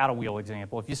that paddle wheel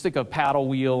example. If you stick a paddle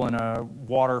wheel in a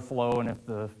water flow, and if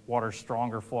the water's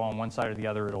stronger flow on one side or the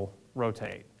other, it'll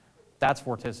rotate. That's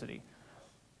vorticity.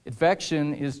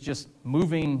 Advection is just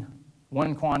moving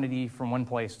one quantity from one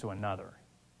place to another,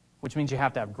 which means you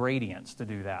have to have gradients to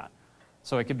do that.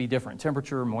 So it could be different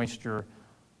temperature, moisture,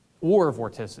 or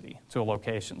vorticity to a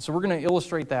location. So we're going to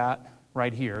illustrate that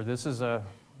right here. This is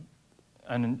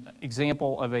an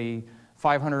example of a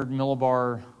 500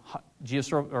 millibar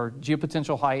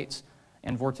geopotential heights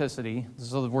and vorticity.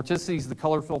 So the vorticity is the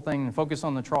color-filled thing, and focus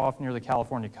on the trough near the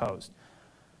California coast.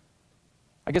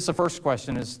 I guess the first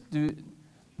question is,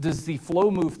 does the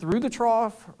flow move through the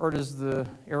trough, or does the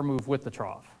air move with the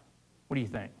trough? What do you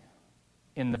think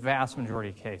in the vast majority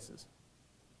of cases?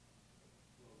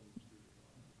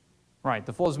 Right,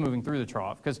 the flow is moving through the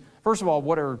trough. Because, first of all,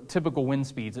 what are typical wind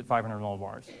speeds at 500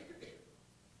 millibars?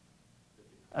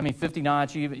 I mean, 50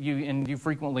 knots, you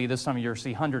frequently this time of year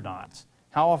see 100 knots.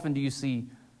 How often do you see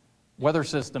weather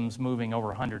systems moving over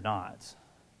 100 knots?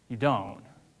 You don't.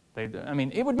 I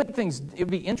mean, it would make things, it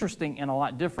would be interesting and a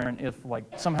lot different if, like,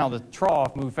 somehow the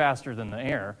trough moved faster than the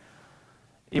air.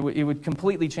 It would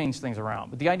completely change things around.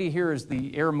 But the idea here is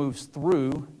the air moves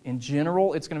through. In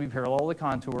general, it's going to be parallel to the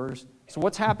contours. So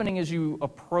what's happening as you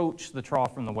approach the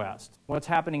trough from the west? What's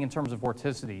happening in terms of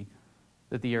vorticity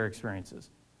that the air experiences?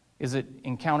 Is it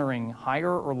encountering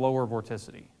higher or lower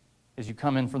vorticity as you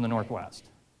come in from the northwest?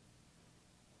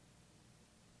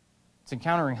 It's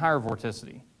encountering higher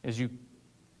vorticity. As you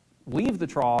leave the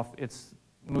trough, it's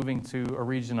moving to a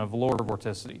region of lower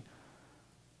vorticity.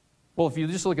 Well, if you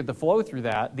just look at the flow through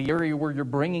that, the area where you're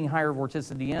bringing higher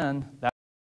vorticity in, that's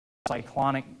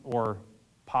cyclonic or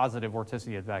positive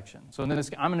vorticity advection. So in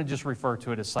this, I'm going to just refer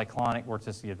to it as cyclonic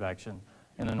vorticity advection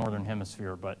in the northern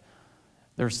hemisphere. But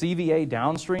there's CVA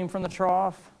downstream from the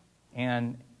trough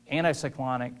and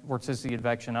anticyclonic vorticity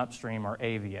advection upstream, or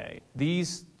AVA.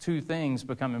 These two things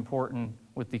become important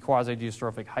with the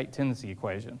quasi-geostrophic height tendency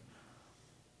equation.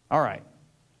 All right,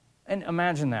 and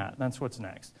imagine that. That's what's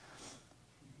next.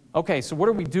 Okay, so what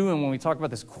are we doing when we talk about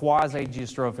this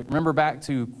quasi-geostrophic? Remember back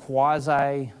to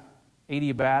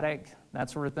quasi-adiabatic, that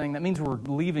sort of thing? That means we're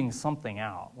leaving something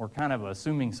out. We're kind of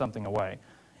assuming something away.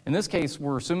 In this case,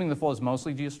 we're assuming the flow is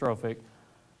mostly geostrophic,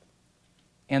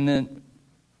 and then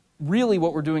really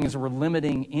what we're doing is we're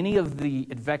limiting any of the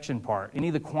advection part, any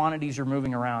of the quantities you're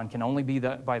moving around can only be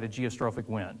by the geostrophic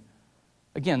wind.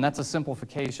 Again, that's a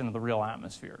simplification of the real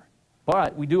atmosphere.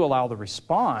 But we do allow the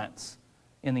response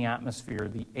in the atmosphere,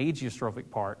 the ageostrophic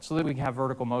part, so that we can have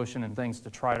vertical motion and things to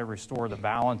try to restore the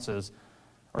balances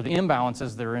or the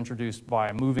imbalances that are introduced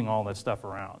by moving all this stuff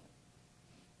around.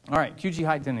 All right, QG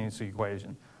height tendency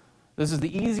equation. This is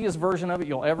the easiest version of it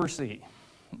you'll ever see,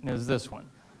 is this one.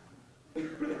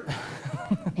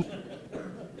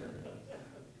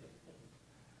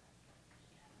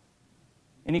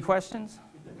 Any questions?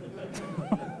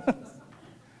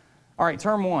 All right,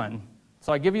 term one.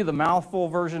 So I give you the mouthful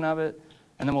version of it,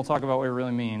 and then we'll talk about what it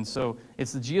really means. So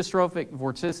it's the geostrophic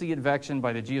vorticity advection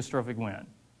by the geostrophic wind.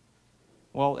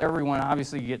 Well, everyone,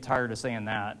 obviously, you get tired of saying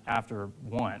that after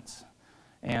once.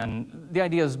 And the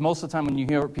idea is most of the time when you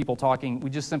hear people talking, we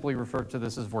just simply refer to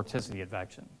this as vorticity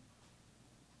advection.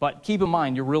 But keep in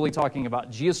mind, you're really talking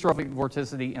about geostrophic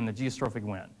vorticity and the geostrophic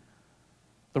wind.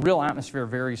 The real atmosphere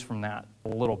varies from that a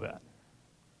little bit.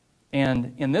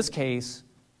 And in this case,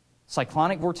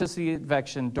 cyclonic vorticity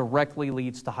advection directly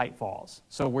leads to height falls.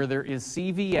 So where there is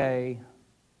CVA,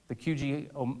 the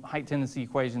QG height tendency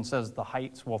equation says the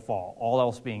heights will fall, all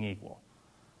else being equal.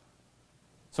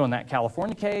 So in that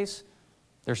California case,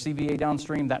 there's CVA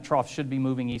downstream. That trough should be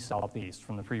moving east-southeast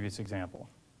from the previous example.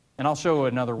 And I'll show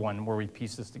another one where we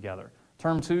piece this together.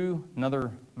 Term 2,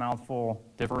 another mouthful,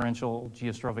 differential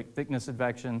geostrophic thickness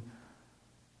advection.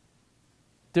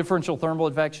 Differential thermal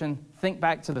advection, think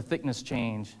back to the thickness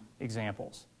change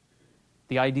examples.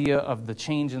 The idea of the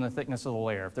change in the thickness of the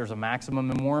layer. If there's a maximum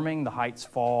in warming, the heights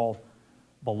fall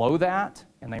below that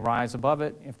and they rise above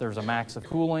it. If there's a max of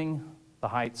cooling, the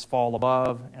heights fall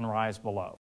above and rise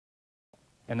below.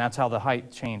 And that's how the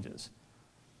height changes.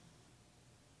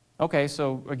 Okay,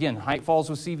 so again, height falls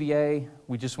with CVA.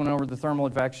 We just went over the thermal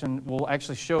advection. We'll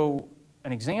actually show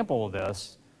an example of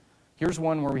this. Here's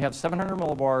one where we have 700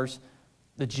 millibars.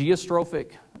 The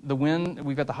geostrophic, the wind,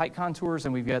 we've got the height contours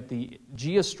and we've got the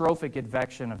geostrophic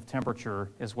advection of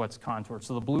temperature is what's contoured.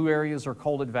 So the blue areas are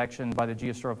cold advection by the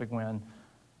geostrophic wind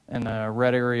and the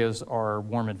red areas are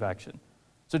warm advection.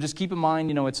 So just keep in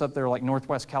mind, it's up there like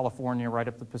Northwest California, right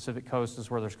up the Pacific coast is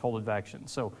where there's cold advection.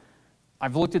 So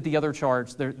I've looked at the other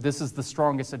charts. This is the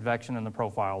strongest advection in the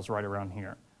profiles right around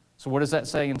here. So what does that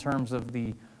say in terms of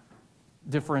the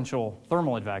differential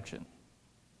thermal advection?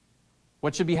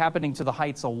 What should be happening to the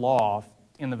heights aloft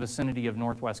in the vicinity of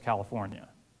Northwest California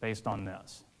based on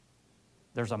this?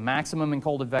 There's a maximum in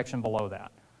cold advection below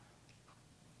that.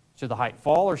 Should the height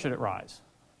fall or should it rise?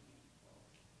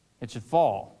 It should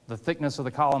fall. The thickness of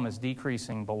the column is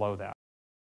decreasing below that.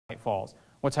 Height falls.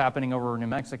 What's happening over New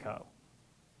Mexico?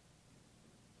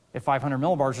 If 500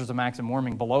 millibars, there's a maximum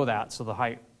warming below that, so the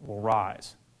height will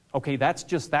rise. Okay, that's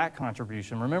just that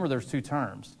contribution. Remember, there's two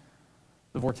terms.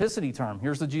 The vorticity term,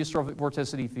 here's the geostrophic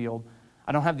vorticity field.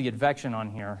 I don't have the advection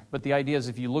on here, but the idea is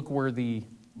if you look where the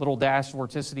little dashed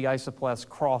vorticity isopleths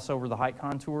cross over the height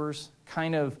contours,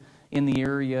 kind of in the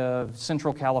area of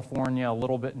central California, a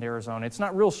little bit in Arizona, it's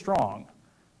not real strong.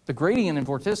 The gradient in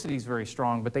vorticity is very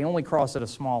strong, but they only cross at a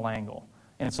small angle,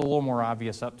 and it's a little more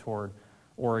obvious up toward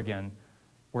Oregon.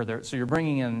 So you're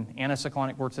bringing in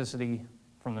anticyclonic vorticity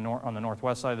from on the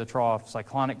northwest side of the trough,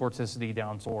 cyclonic vorticity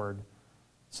down toward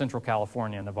central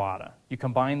California and Nevada. You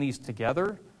combine these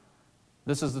together,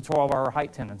 this is the 12-hour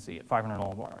height tendency at 500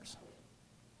 millibars.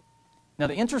 Now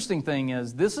the interesting thing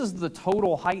is this is the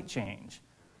total height change.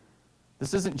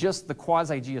 This isn't just the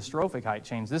quasi-geostrophic height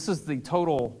change. This is the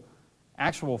total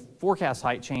actual forecast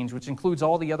height change, which includes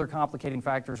all the other complicating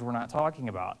factors we're not talking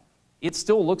about. It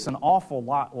still looks an awful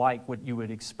lot like what you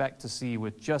would expect to see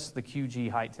with just the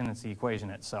QG height tendency equation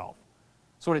itself.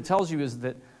 So what it tells you is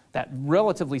that that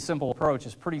relatively simple approach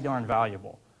is pretty darn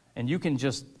valuable. And you can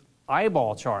just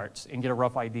eyeball charts and get a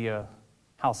rough idea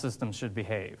how systems should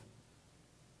behave.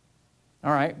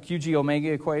 All right, QG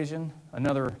omega equation,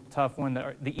 another tough one,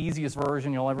 the easiest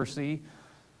version you'll ever see.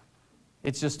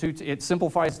 It's just it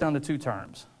simplifies down to two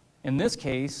terms. In this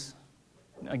case,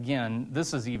 again,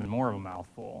 this is even more of a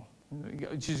mouthful.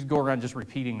 Just go around just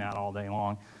repeating that all day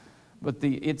long. But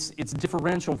it's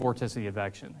differential vorticity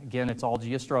advection. Again, it's all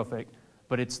geostrophic,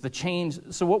 but it's the change.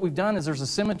 So what we've done is there's a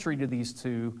symmetry to these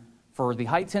two. For the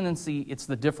height tendency, it's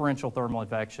the differential thermal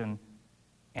advection,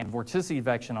 and vorticity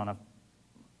advection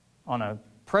on a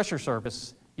pressure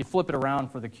surface, you flip it around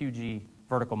for the QG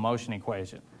vertical motion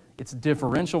equation. It's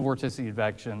differential vorticity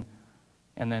advection,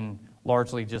 and then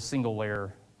largely just single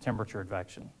layer temperature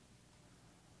advection.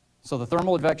 So the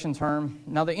thermal advection term,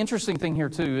 now the interesting thing here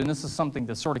too, and this is something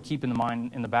to sort of keep in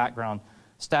mind in the background,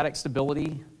 static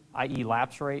stability, i.e.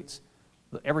 lapse rates,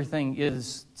 everything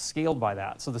is scaled by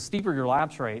that. So the steeper your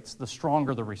lapse rates, the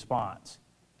stronger the response,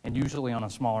 and usually on a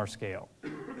smaller scale.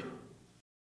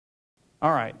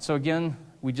 All right, so again,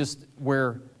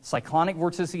 where cyclonic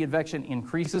vorticity advection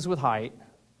increases with height,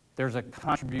 there's a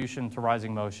contribution to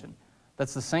rising motion.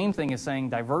 That's the same thing as saying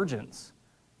divergence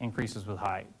increases with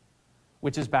height,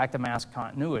 which is back to mass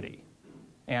continuity.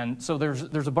 And so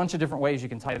there's a bunch of different ways you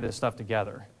can tie this stuff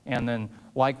together. And then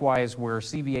likewise, where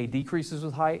CVA decreases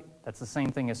with height, that's the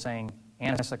same thing as saying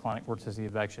anticyclonic vorticity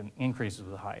advection increases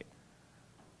with height.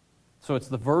 So it's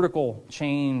the vertical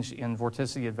change in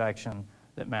vorticity advection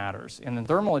that matters. And then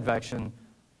thermal advection,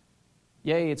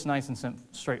 yay, it's nice and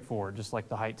straightforward, just like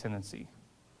the height tendency.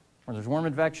 Where there's warm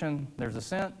advection, there's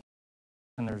ascent,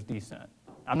 and there's descent.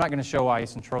 I'm not going to show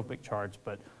isentropic charts,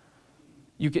 but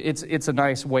it's a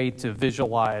nice way to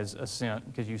visualize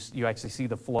ascent because you actually see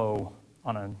the flow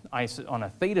on a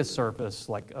theta surface,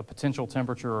 like a potential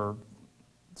temperature, or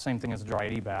same thing as a dry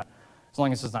adiabat. As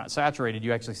long as it's not saturated,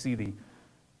 you actually see the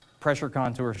pressure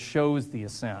contour shows the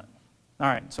ascent. All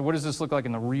right, so what does this look like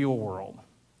in the real world?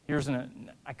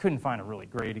 I couldn't find a really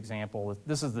great example.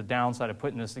 This is the downside of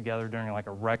putting this together during like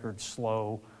a record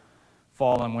slow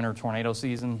fall and winter tornado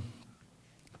season.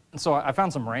 So I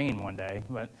found some rain one day,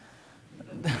 but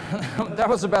That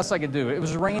was the best I could do. It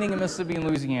was raining in Mississippi and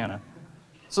Louisiana.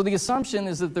 So the assumption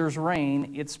is that there's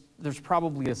rain, there's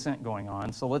probably ascent going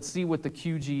on. So let's see what the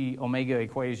QG omega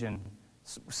equation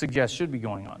suggests should be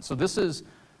going on. So this is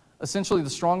essentially the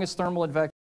strongest thermal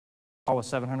advection, with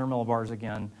 700 millibars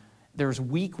again. There's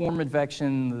weak warm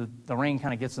advection. The rain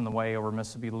kind of gets in the way over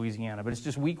Mississippi, Louisiana, but it's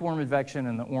just weak warm advection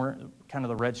in the kind of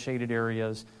the red shaded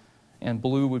areas, and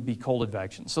blue would be cold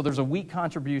advection. So there's a weak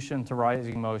contribution to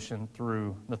rising motion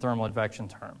through the thermal advection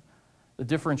term. The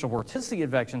differential vorticity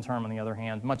advection term, on the other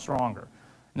hand, much stronger.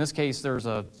 In this case, there's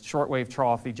a shortwave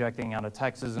trough ejecting out of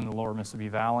Texas in the lower Mississippi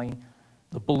Valley.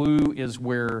 The blue is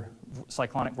where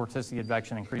cyclonic vorticity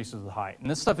advection increases the height. And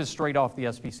this stuff is straight off the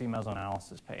SPC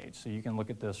mesoanalysis page, so you can look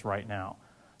at this right now.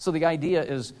 So the idea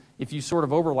is if you sort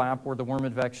of overlap where the worm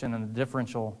advection and the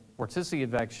differential vorticity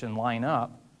advection line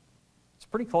up, it's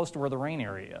pretty close to where the rain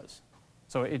area is.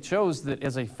 So it shows that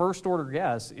as a first order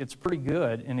guess, it's pretty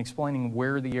good in explaining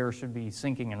where the air should be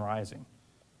sinking and rising.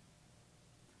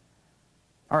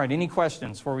 All right, any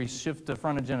questions before we shift to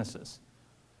frontogenesis?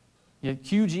 You have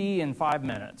QG in 5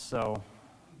 minutes, so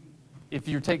if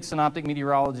you take synoptic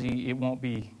meteorology, it won't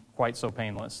be quite so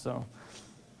painless. So,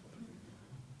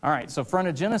 all right, so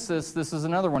frontogenesis, this is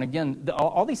another one. Again,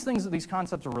 all these things, these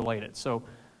concepts are related. So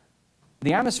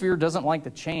the atmosphere doesn't like to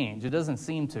change. It doesn't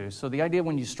seem to. So the idea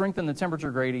when you strengthen the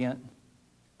temperature gradient,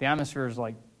 the atmosphere is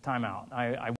like, time out.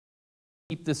 I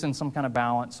keep this in some kind of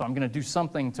balance, so I'm going to do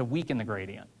something to weaken the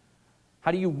gradient.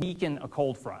 How do you weaken a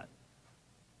cold front?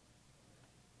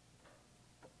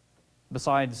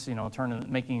 Besides,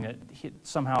 making it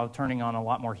somehow turning on a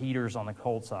lot more heaters on the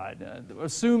cold side.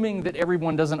 Assuming that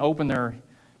everyone doesn't open their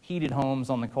heated homes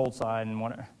on the cold side, and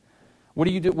what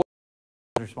do you do? What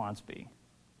would the response be?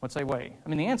 What's say, wait? I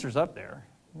mean, the answer's up there.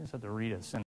 You just have to read it.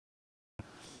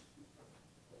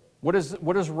 What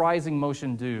does rising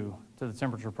motion do to the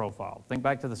temperature profile? Think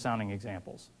back to the sounding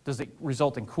examples. Does it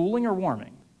result in cooling or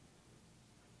warming?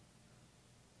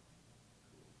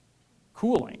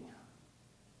 Cooling.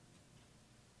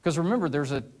 Because remember,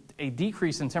 there's a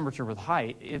decrease in temperature with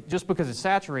height. Just because it's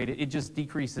saturated, it just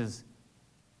decreases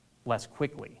less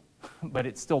quickly, but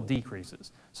it still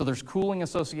decreases. So there's cooling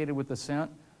associated with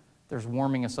ascent. There's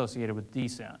warming associated with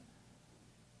descent.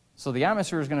 So the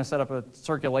atmosphere is going to set up a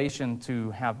circulation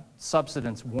to have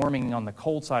subsidence warming on the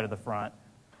cold side of the front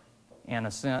and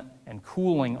ascent and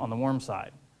cooling on the warm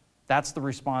side. That's the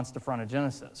response to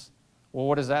frontogenesis. Well,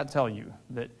 what does that tell you?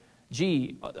 That,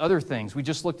 gee, other things. We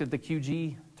just looked at the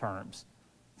QG terms.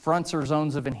 Fronts are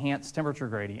zones of enhanced temperature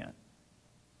gradient.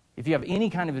 If you have any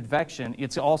kind of advection,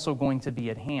 it's also going to be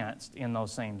enhanced in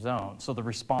those same zones. So the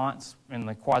response in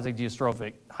the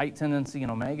quasi-geostrophic height tendency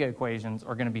and omega equations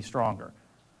are going to be stronger.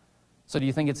 So do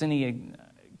you think it's any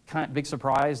big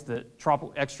surprise that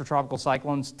extratropical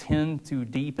cyclones tend to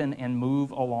deepen and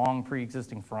move along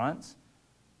pre-existing fronts?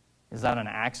 Is that an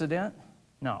accident?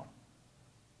 No.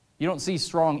 You don't see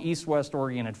strong east-west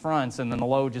oriented fronts and then the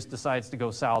low just decides to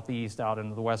go southeast out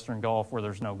into the western Gulf where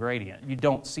there's no gradient. You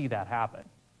don't see that happen.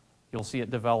 You'll see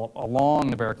it develop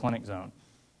along the baroclinic zone.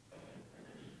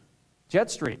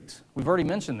 Jet streaks, we've already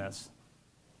mentioned this.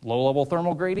 Low-level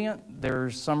thermal gradient,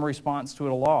 there's some response to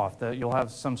it aloft, that you'll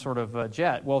have some sort of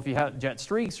jet. Well, if you have jet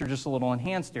streaks, they're just a little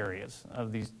enhanced areas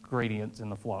of these gradients in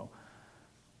the flow.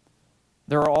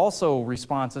 There are also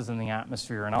responses in the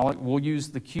atmosphere, and we'll use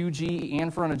the QG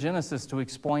and frontogenesis to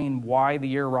explain why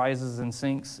the air rises and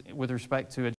sinks with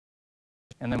respect to a jet,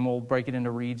 and then we'll break it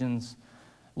into regions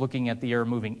looking at the air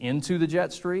moving into the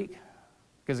jet streak.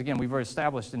 Because again, we've already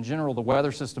established in general the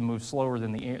weather system moves slower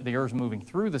than the air is moving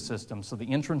through the system. So the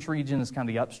entrance region is kind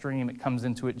of the upstream. It comes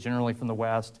into it generally from the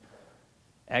west,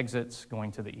 exits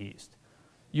going to the east,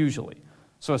 usually.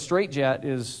 So a straight jet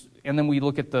is, and then we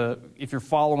look at if you're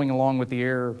following along with the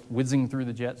air whizzing through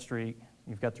the jet streak,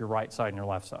 you've got your right side and your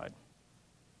left side.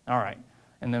 All right,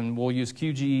 and then we'll use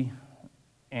QG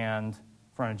and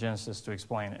frontogenesis to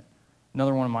explain it.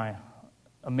 Another one of my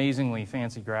amazingly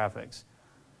fancy graphics.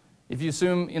 If you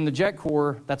assume in the jet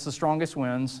core, that's the strongest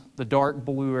winds, the dark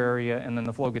blue area, and then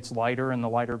the flow gets lighter in the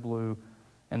lighter blue,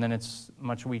 and then it's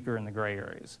much weaker in the gray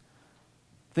areas.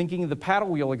 Thinking of the paddle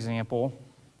wheel example,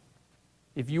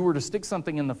 if you were to stick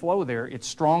something in the flow there, it's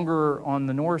stronger on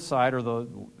the north side or the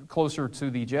closer to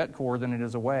the jet core than it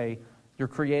is away. You're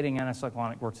creating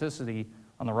anticyclonic vorticity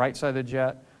on the right side of the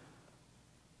jet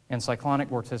and cyclonic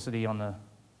vorticity on the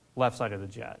left side of the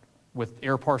jet, with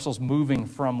air parcels moving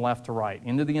from left to right,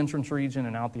 into the entrance region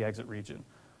and out the exit region.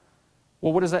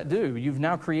 Well, what does that do? You've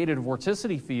now created a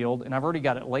vorticity field, and I've already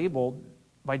got it labeled.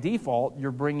 By default,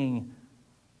 you're bringing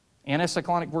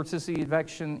anticyclonic vorticity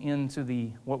advection into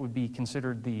what would be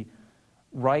considered the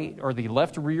right or the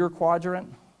left rear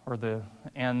quadrant,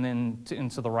 and then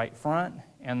into the right front,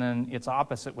 and then its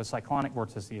opposite with cyclonic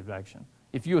vorticity advection.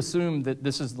 If you assume that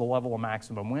this is the level of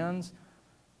maximum winds,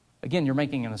 again, you're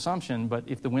making an assumption, but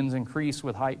if the winds increase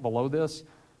with height below this,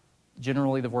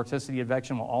 generally the vorticity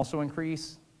advection will also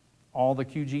increase. All the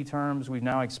QG terms, we've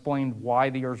now explained why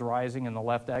the air is rising in the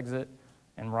left exit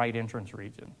and right entrance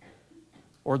region,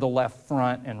 or the left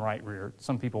front and right rear.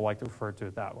 Some people like to refer to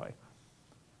it that way.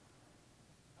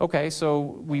 Okay, so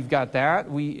we've got that.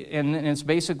 And it's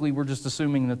basically we're just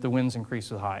assuming that the winds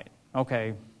increase with height.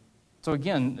 Okay, so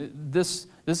again, this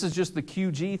is just the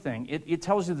QG thing. It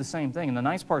tells you the same thing. And the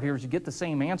nice part here is you get the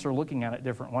same answer looking at it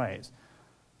different ways.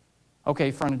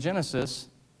 Okay, frontogenesis,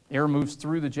 air moves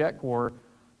through the jet core.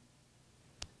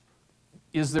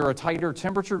 Is there a tighter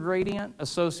temperature gradient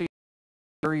associated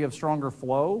with the area of stronger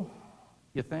flow,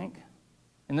 you think?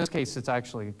 In this case, it's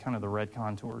actually kind of the red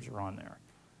contours are on there.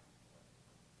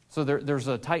 So there's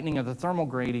a tightening of the thermal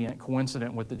gradient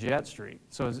coincident with the jet streak.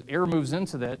 So as air moves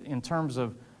into that, in terms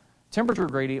of temperature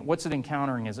gradient, what's it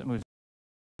encountering as it moves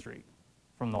into the streak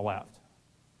from the left?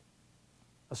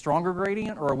 A stronger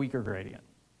gradient or a weaker gradient?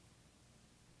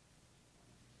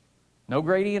 No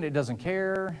gradient, it doesn't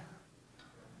care.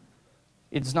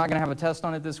 It's not going to have a test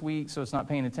on it this week, so it's not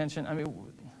paying attention. I mean,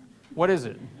 what is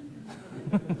it?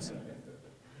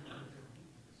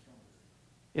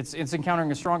 It's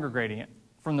encountering a stronger gradient.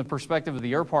 From the perspective of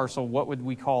the air parcel, what would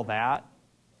we call that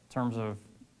in terms of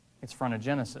its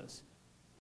frontogenesis?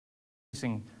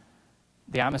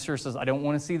 The atmosphere says, I don't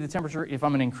want to see the temperature. If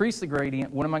I'm going to increase the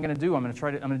gradient, what am I going to do? I'm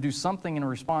going to do something in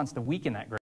response to weaken that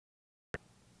gradient.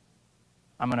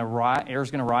 Air's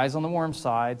going to rise on the warm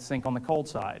side, sink on the cold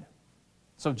side.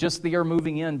 So just the air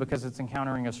moving in because it's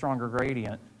encountering a stronger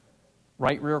gradient.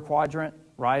 Right rear quadrant,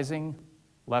 rising,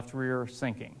 left rear,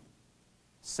 sinking.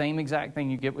 Same exact thing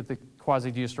you get with the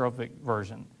quasi-geostrophic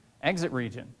version. Exit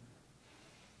region.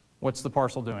 What's the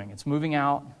parcel doing? It's moving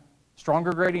out.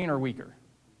 Stronger gradient or weaker?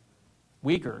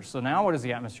 Weaker. So now what is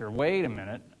the atmosphere? Wait a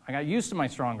minute. I got used to my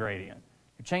strong gradient.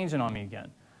 You're changing on me again.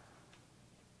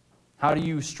 How do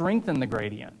you strengthen the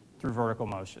gradient? Through vertical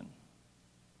motion.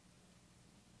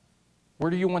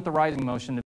 Where do you want the rising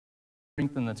motion to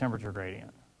strengthen the temperature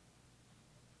gradient?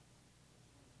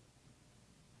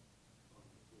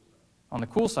 On the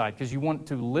cool side, because you want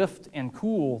to lift and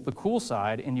cool the cool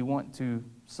side, and you want to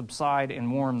subside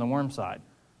and warm the warm side.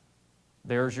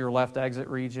 There's your left exit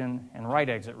region and right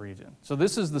exit region. So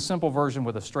this is the simple version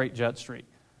with a straight jet streak.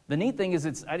 The neat thing is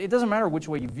it doesn't matter which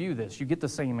way you view this, you get the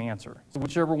same answer. So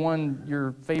whichever one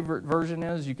your favorite version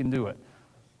is, you can do it.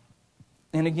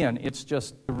 And again, it's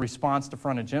just the response to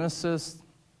frontogenesis,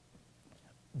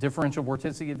 differential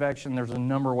vorticity advection. There's a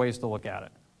number of ways to look at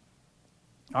it.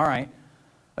 All right.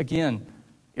 Again,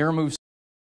 air moves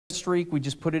streak, we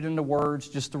just put it into words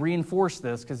just to reinforce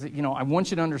this because, I want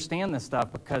you to understand this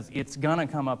stuff because it's going to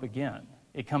come up again.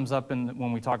 It comes up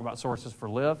when we talk about sources for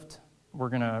lift. We're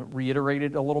going to reiterate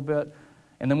it a little bit.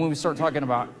 And then when we start talking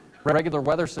about regular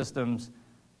weather systems,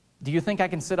 do you think I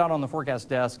can sit out on the forecast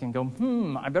desk and go,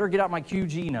 I better get out my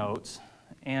QG notes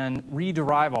and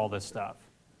rederive all this stuff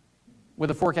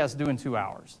with a forecast due in 2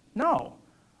 hours? No.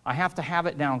 I have to have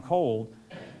it down cold.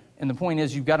 And the point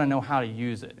is, you've got to know how to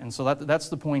use it. And so that's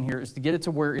the point here, is to get it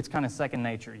to where it's kind of second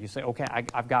nature. You say, okay,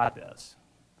 I've got this.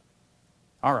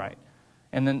 All right.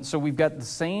 And then, so we've got the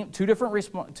same, two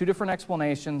different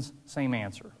explanations, same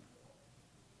answer.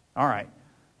 All right.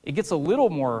 It gets a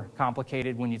little more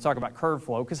complicated when you talk about curve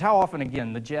flow, because how often,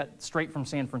 again, the jet straight from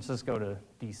San Francisco to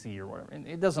DC or whatever, and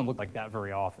it doesn't look like that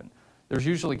very often. There's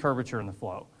usually curvature in the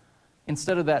flow.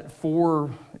 Instead of that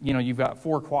you've got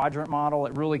 4 quadrant model,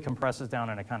 it really compresses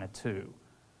down into kind of 2.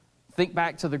 Think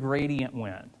back to the gradient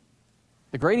wind.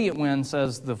 The gradient wind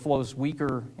says the flow's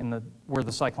weaker where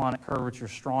the cyclonic curvature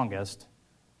is strongest.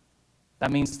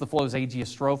 That means the flow's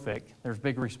ageostrophic. There's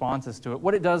big responses to it.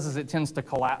 What it does is it tends to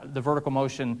collapse. The vertical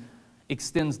motion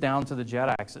extends down to the jet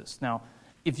axis. Now,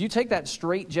 if you take that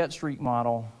straight jet streak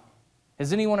model,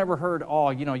 has anyone ever heard,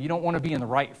 you don't want to be in the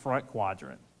right front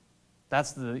quadrant?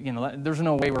 That's there's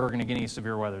no way we're going to get any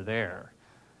severe weather there.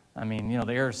 I mean,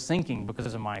 the air is sinking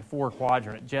because of my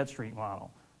 4-quadrant jet streak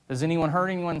model. Has anyone heard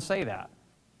anyone say that?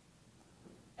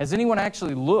 Has anyone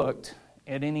actually looked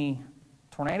at any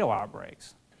tornado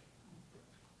outbreaks?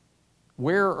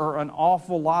 Where are an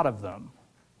awful lot of them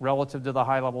relative to the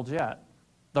high-level jet?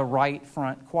 The right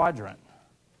front quadrant.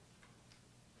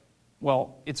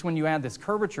 Well, it's when you add this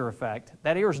curvature effect,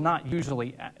 that air is not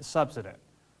usually subsident.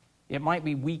 It might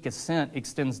be weak ascent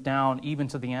extends down even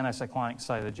to the anticyclonic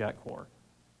side of the jet core.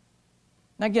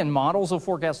 Now again, models will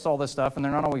forecast all this stuff, and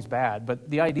they're not always bad, but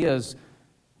the idea is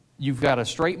you've got a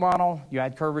straight model, you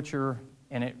add curvature,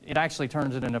 and it actually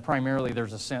turns it into primarily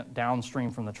there's ascent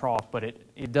downstream from the trough, but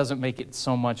it doesn't make it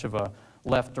so much of a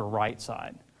left or right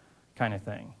side kind of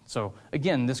thing. So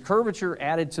again, this curvature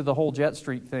added to the whole jet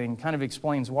streak thing kind of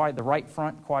explains why the right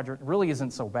front quadrant really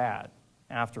isn't so bad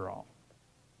after all.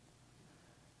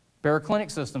 Baroclinic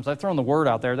systems, I've thrown the word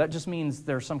out there, that just means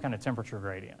there's some kind of temperature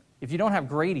gradient. If you don't have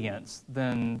gradients,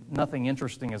 then nothing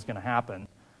interesting is going to happen.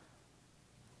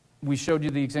 We showed you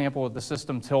the example of the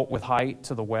system tilt with height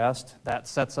to the west. That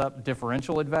sets up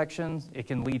differential advection. It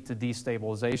can lead to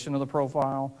destabilization of the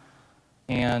profile.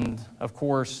 And of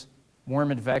course,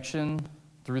 warm advection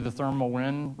through the thermal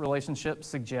wind relationship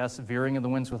suggests veering of the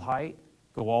winds with height.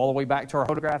 Go all the way back to our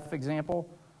photograph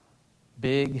example.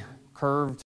 Big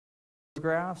curved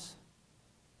graphs.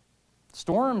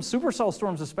 Storms, supercell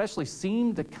storms especially,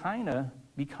 seem to kind of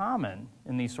be common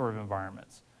in these sort of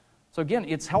environments. So again,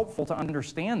 it's helpful to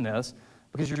understand this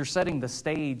because you're setting the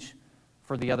stage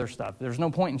for the other stuff. There's no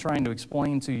point in trying to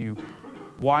explain to you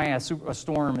why a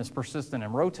storm is persistent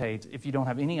and rotates if you don't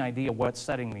have any idea what's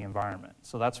setting the environment.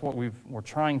 So that's what we're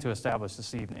trying to establish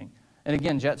this evening. And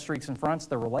again, jet streaks and fronts,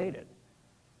 they're related.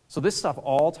 So this stuff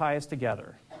all ties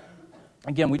together.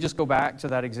 Again, we just go back to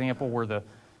that example where the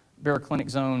baroclinic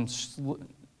zone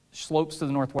slopes to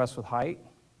the northwest with height.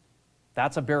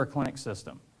 That's a baroclinic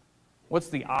system. What's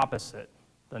the opposite,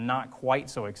 the not quite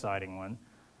so exciting one?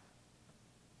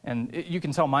 And you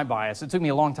can tell my bias. It took me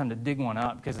a long time to dig one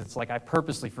up because it's like I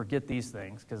purposely forget these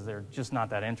things because they're just not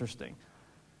that interesting.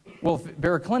 Well,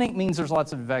 baroclinic means there's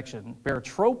lots of advection.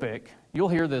 Barotropic, you'll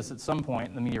hear this at some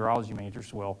point, the meteorology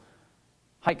majors will.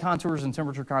 Height contours and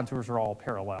temperature contours are all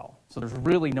parallel. So there's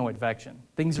really no advection.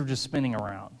 Things are just spinning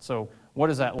around. So what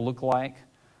does that look like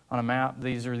on a map?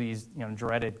 These are these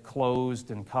dreaded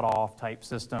closed and cut off type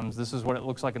systems. This is what it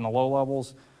looks like in the low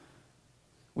levels.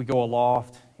 We go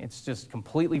aloft. It's just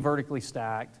completely vertically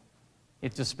stacked.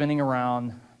 It's just spinning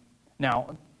around.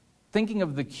 Now, thinking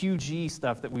of the QG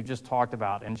stuff that we've just talked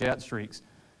about and jet streaks,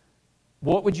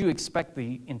 what would you expect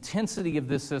the intensity of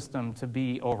this system to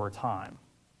be over time?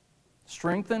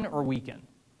 Strengthen or weaken?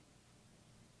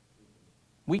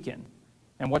 Weaken.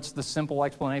 And what's the simple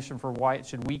explanation for why it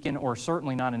should weaken or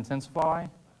certainly not intensify?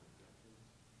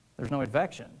 There's no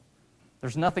advection.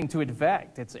 There's nothing to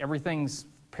advect. Everything's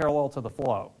parallel to the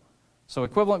flow. So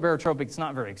equivalent barotropic is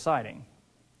not very exciting.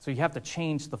 So you have to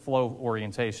change the flow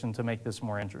orientation to make this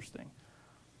more interesting.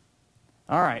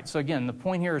 All right, so again, the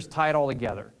point here is tie it all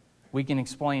together. We can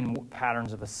explain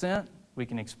patterns of ascent. We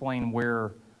can explain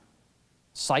where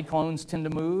cyclones tend to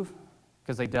move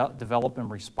because they develop in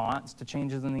response to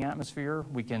changes in the atmosphere.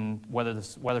 We can, whether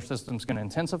this weather system's going to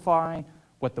intensify,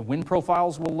 what the wind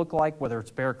profiles will look like, whether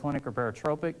it's baroclinic or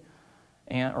barotropic,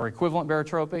 or equivalent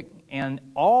barotropic, and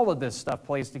all of this stuff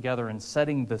plays together in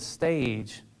setting the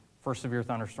stage for severe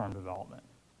thunderstorm development.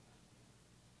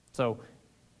 So,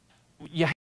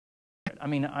 yeah, I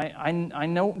mean,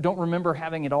 I don't remember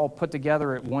having it all put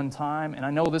together at one time, and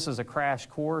I know this is a crash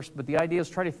course, but the idea is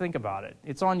try to think about it.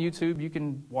 It's on YouTube. You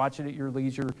can watch it at your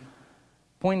leisure.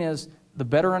 Point is, the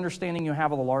better understanding you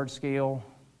have of the large scale,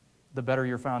 the better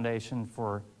your foundation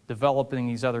for developing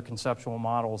these other conceptual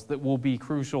models that will be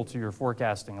crucial to your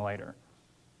forecasting later.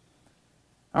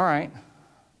 All right.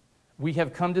 We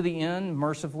have come to the end.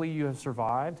 Mercifully, you have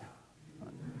survived.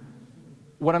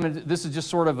 This is just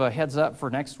sort of a heads up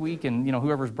for next week, and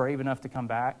whoever's brave enough to come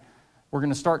back. We're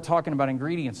going to start talking about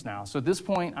ingredients now. So at this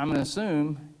point, I'm going to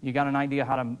assume you got an idea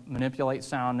how to manipulate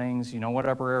soundings. You know what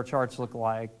upper air charts look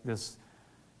like.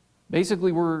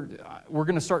 Basically, we're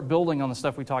going to start building on the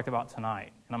stuff we talked about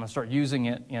tonight, and I'm going to start using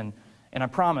it and I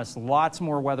promise lots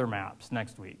more weather maps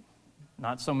next week.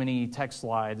 Not so many text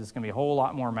slides. It's going to be a whole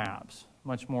lot more maps,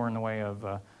 much more in the way of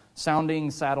sounding,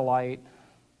 satellite,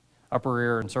 upper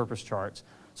air, and surface charts.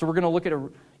 So we're going to look at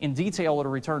in detail at a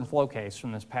return flow case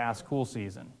from this past cool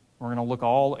season. We're going to look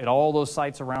at all those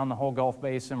sites around the whole Gulf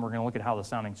Basin. We're going to look at how the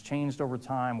soundings changed over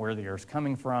time, where the air is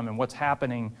coming from, and what's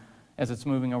happening as it's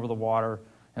moving over the water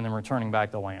and then returning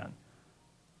back to land.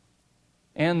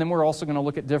 And then we're also going to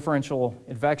look at differential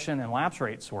advection and lapse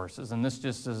rate sources. And this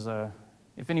just is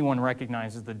if anyone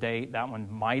recognizes the date, that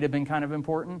one might have been kind of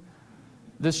important.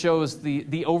 This shows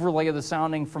the overlay of the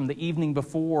sounding from the evening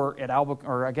before at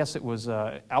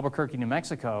Albuquerque, New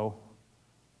Mexico.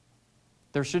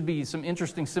 There should be some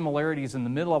interesting similarities in the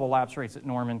mid-level lapse rates at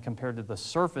Norman compared to the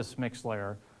surface mixed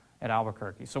layer at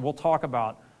Albuquerque. So we'll talk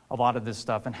about a lot of this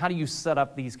stuff and how do you set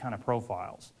up these kind of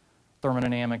profiles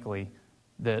thermodynamically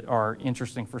that are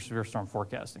interesting for severe storm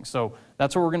forecasting. So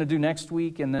that's what we're going to do next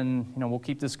week, and then we'll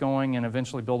keep this going and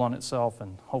eventually build on itself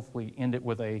and hopefully end it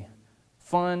with a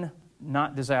fun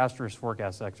not disastrous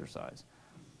forecast exercise.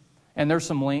 And there's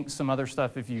some links, some other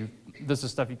stuff this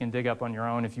is stuff you can dig up on your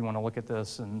own if you want to look at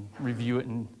this and review it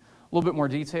in a little bit more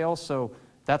detail. So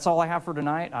that's all I have for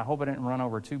tonight. I hope I didn't run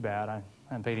over too bad. I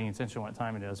haven't paid any attention to what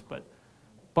time it is, but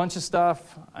bunch of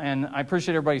stuff, and I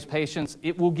appreciate everybody's patience.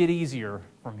 It will get easier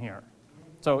from here.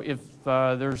 So if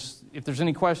there's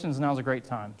any questions, now's a great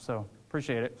time. So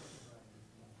appreciate it.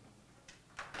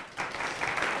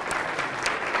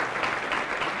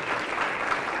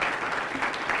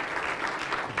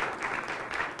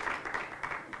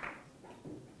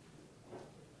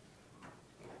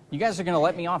 You guys are going to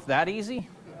let me off that easy?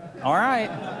 All right.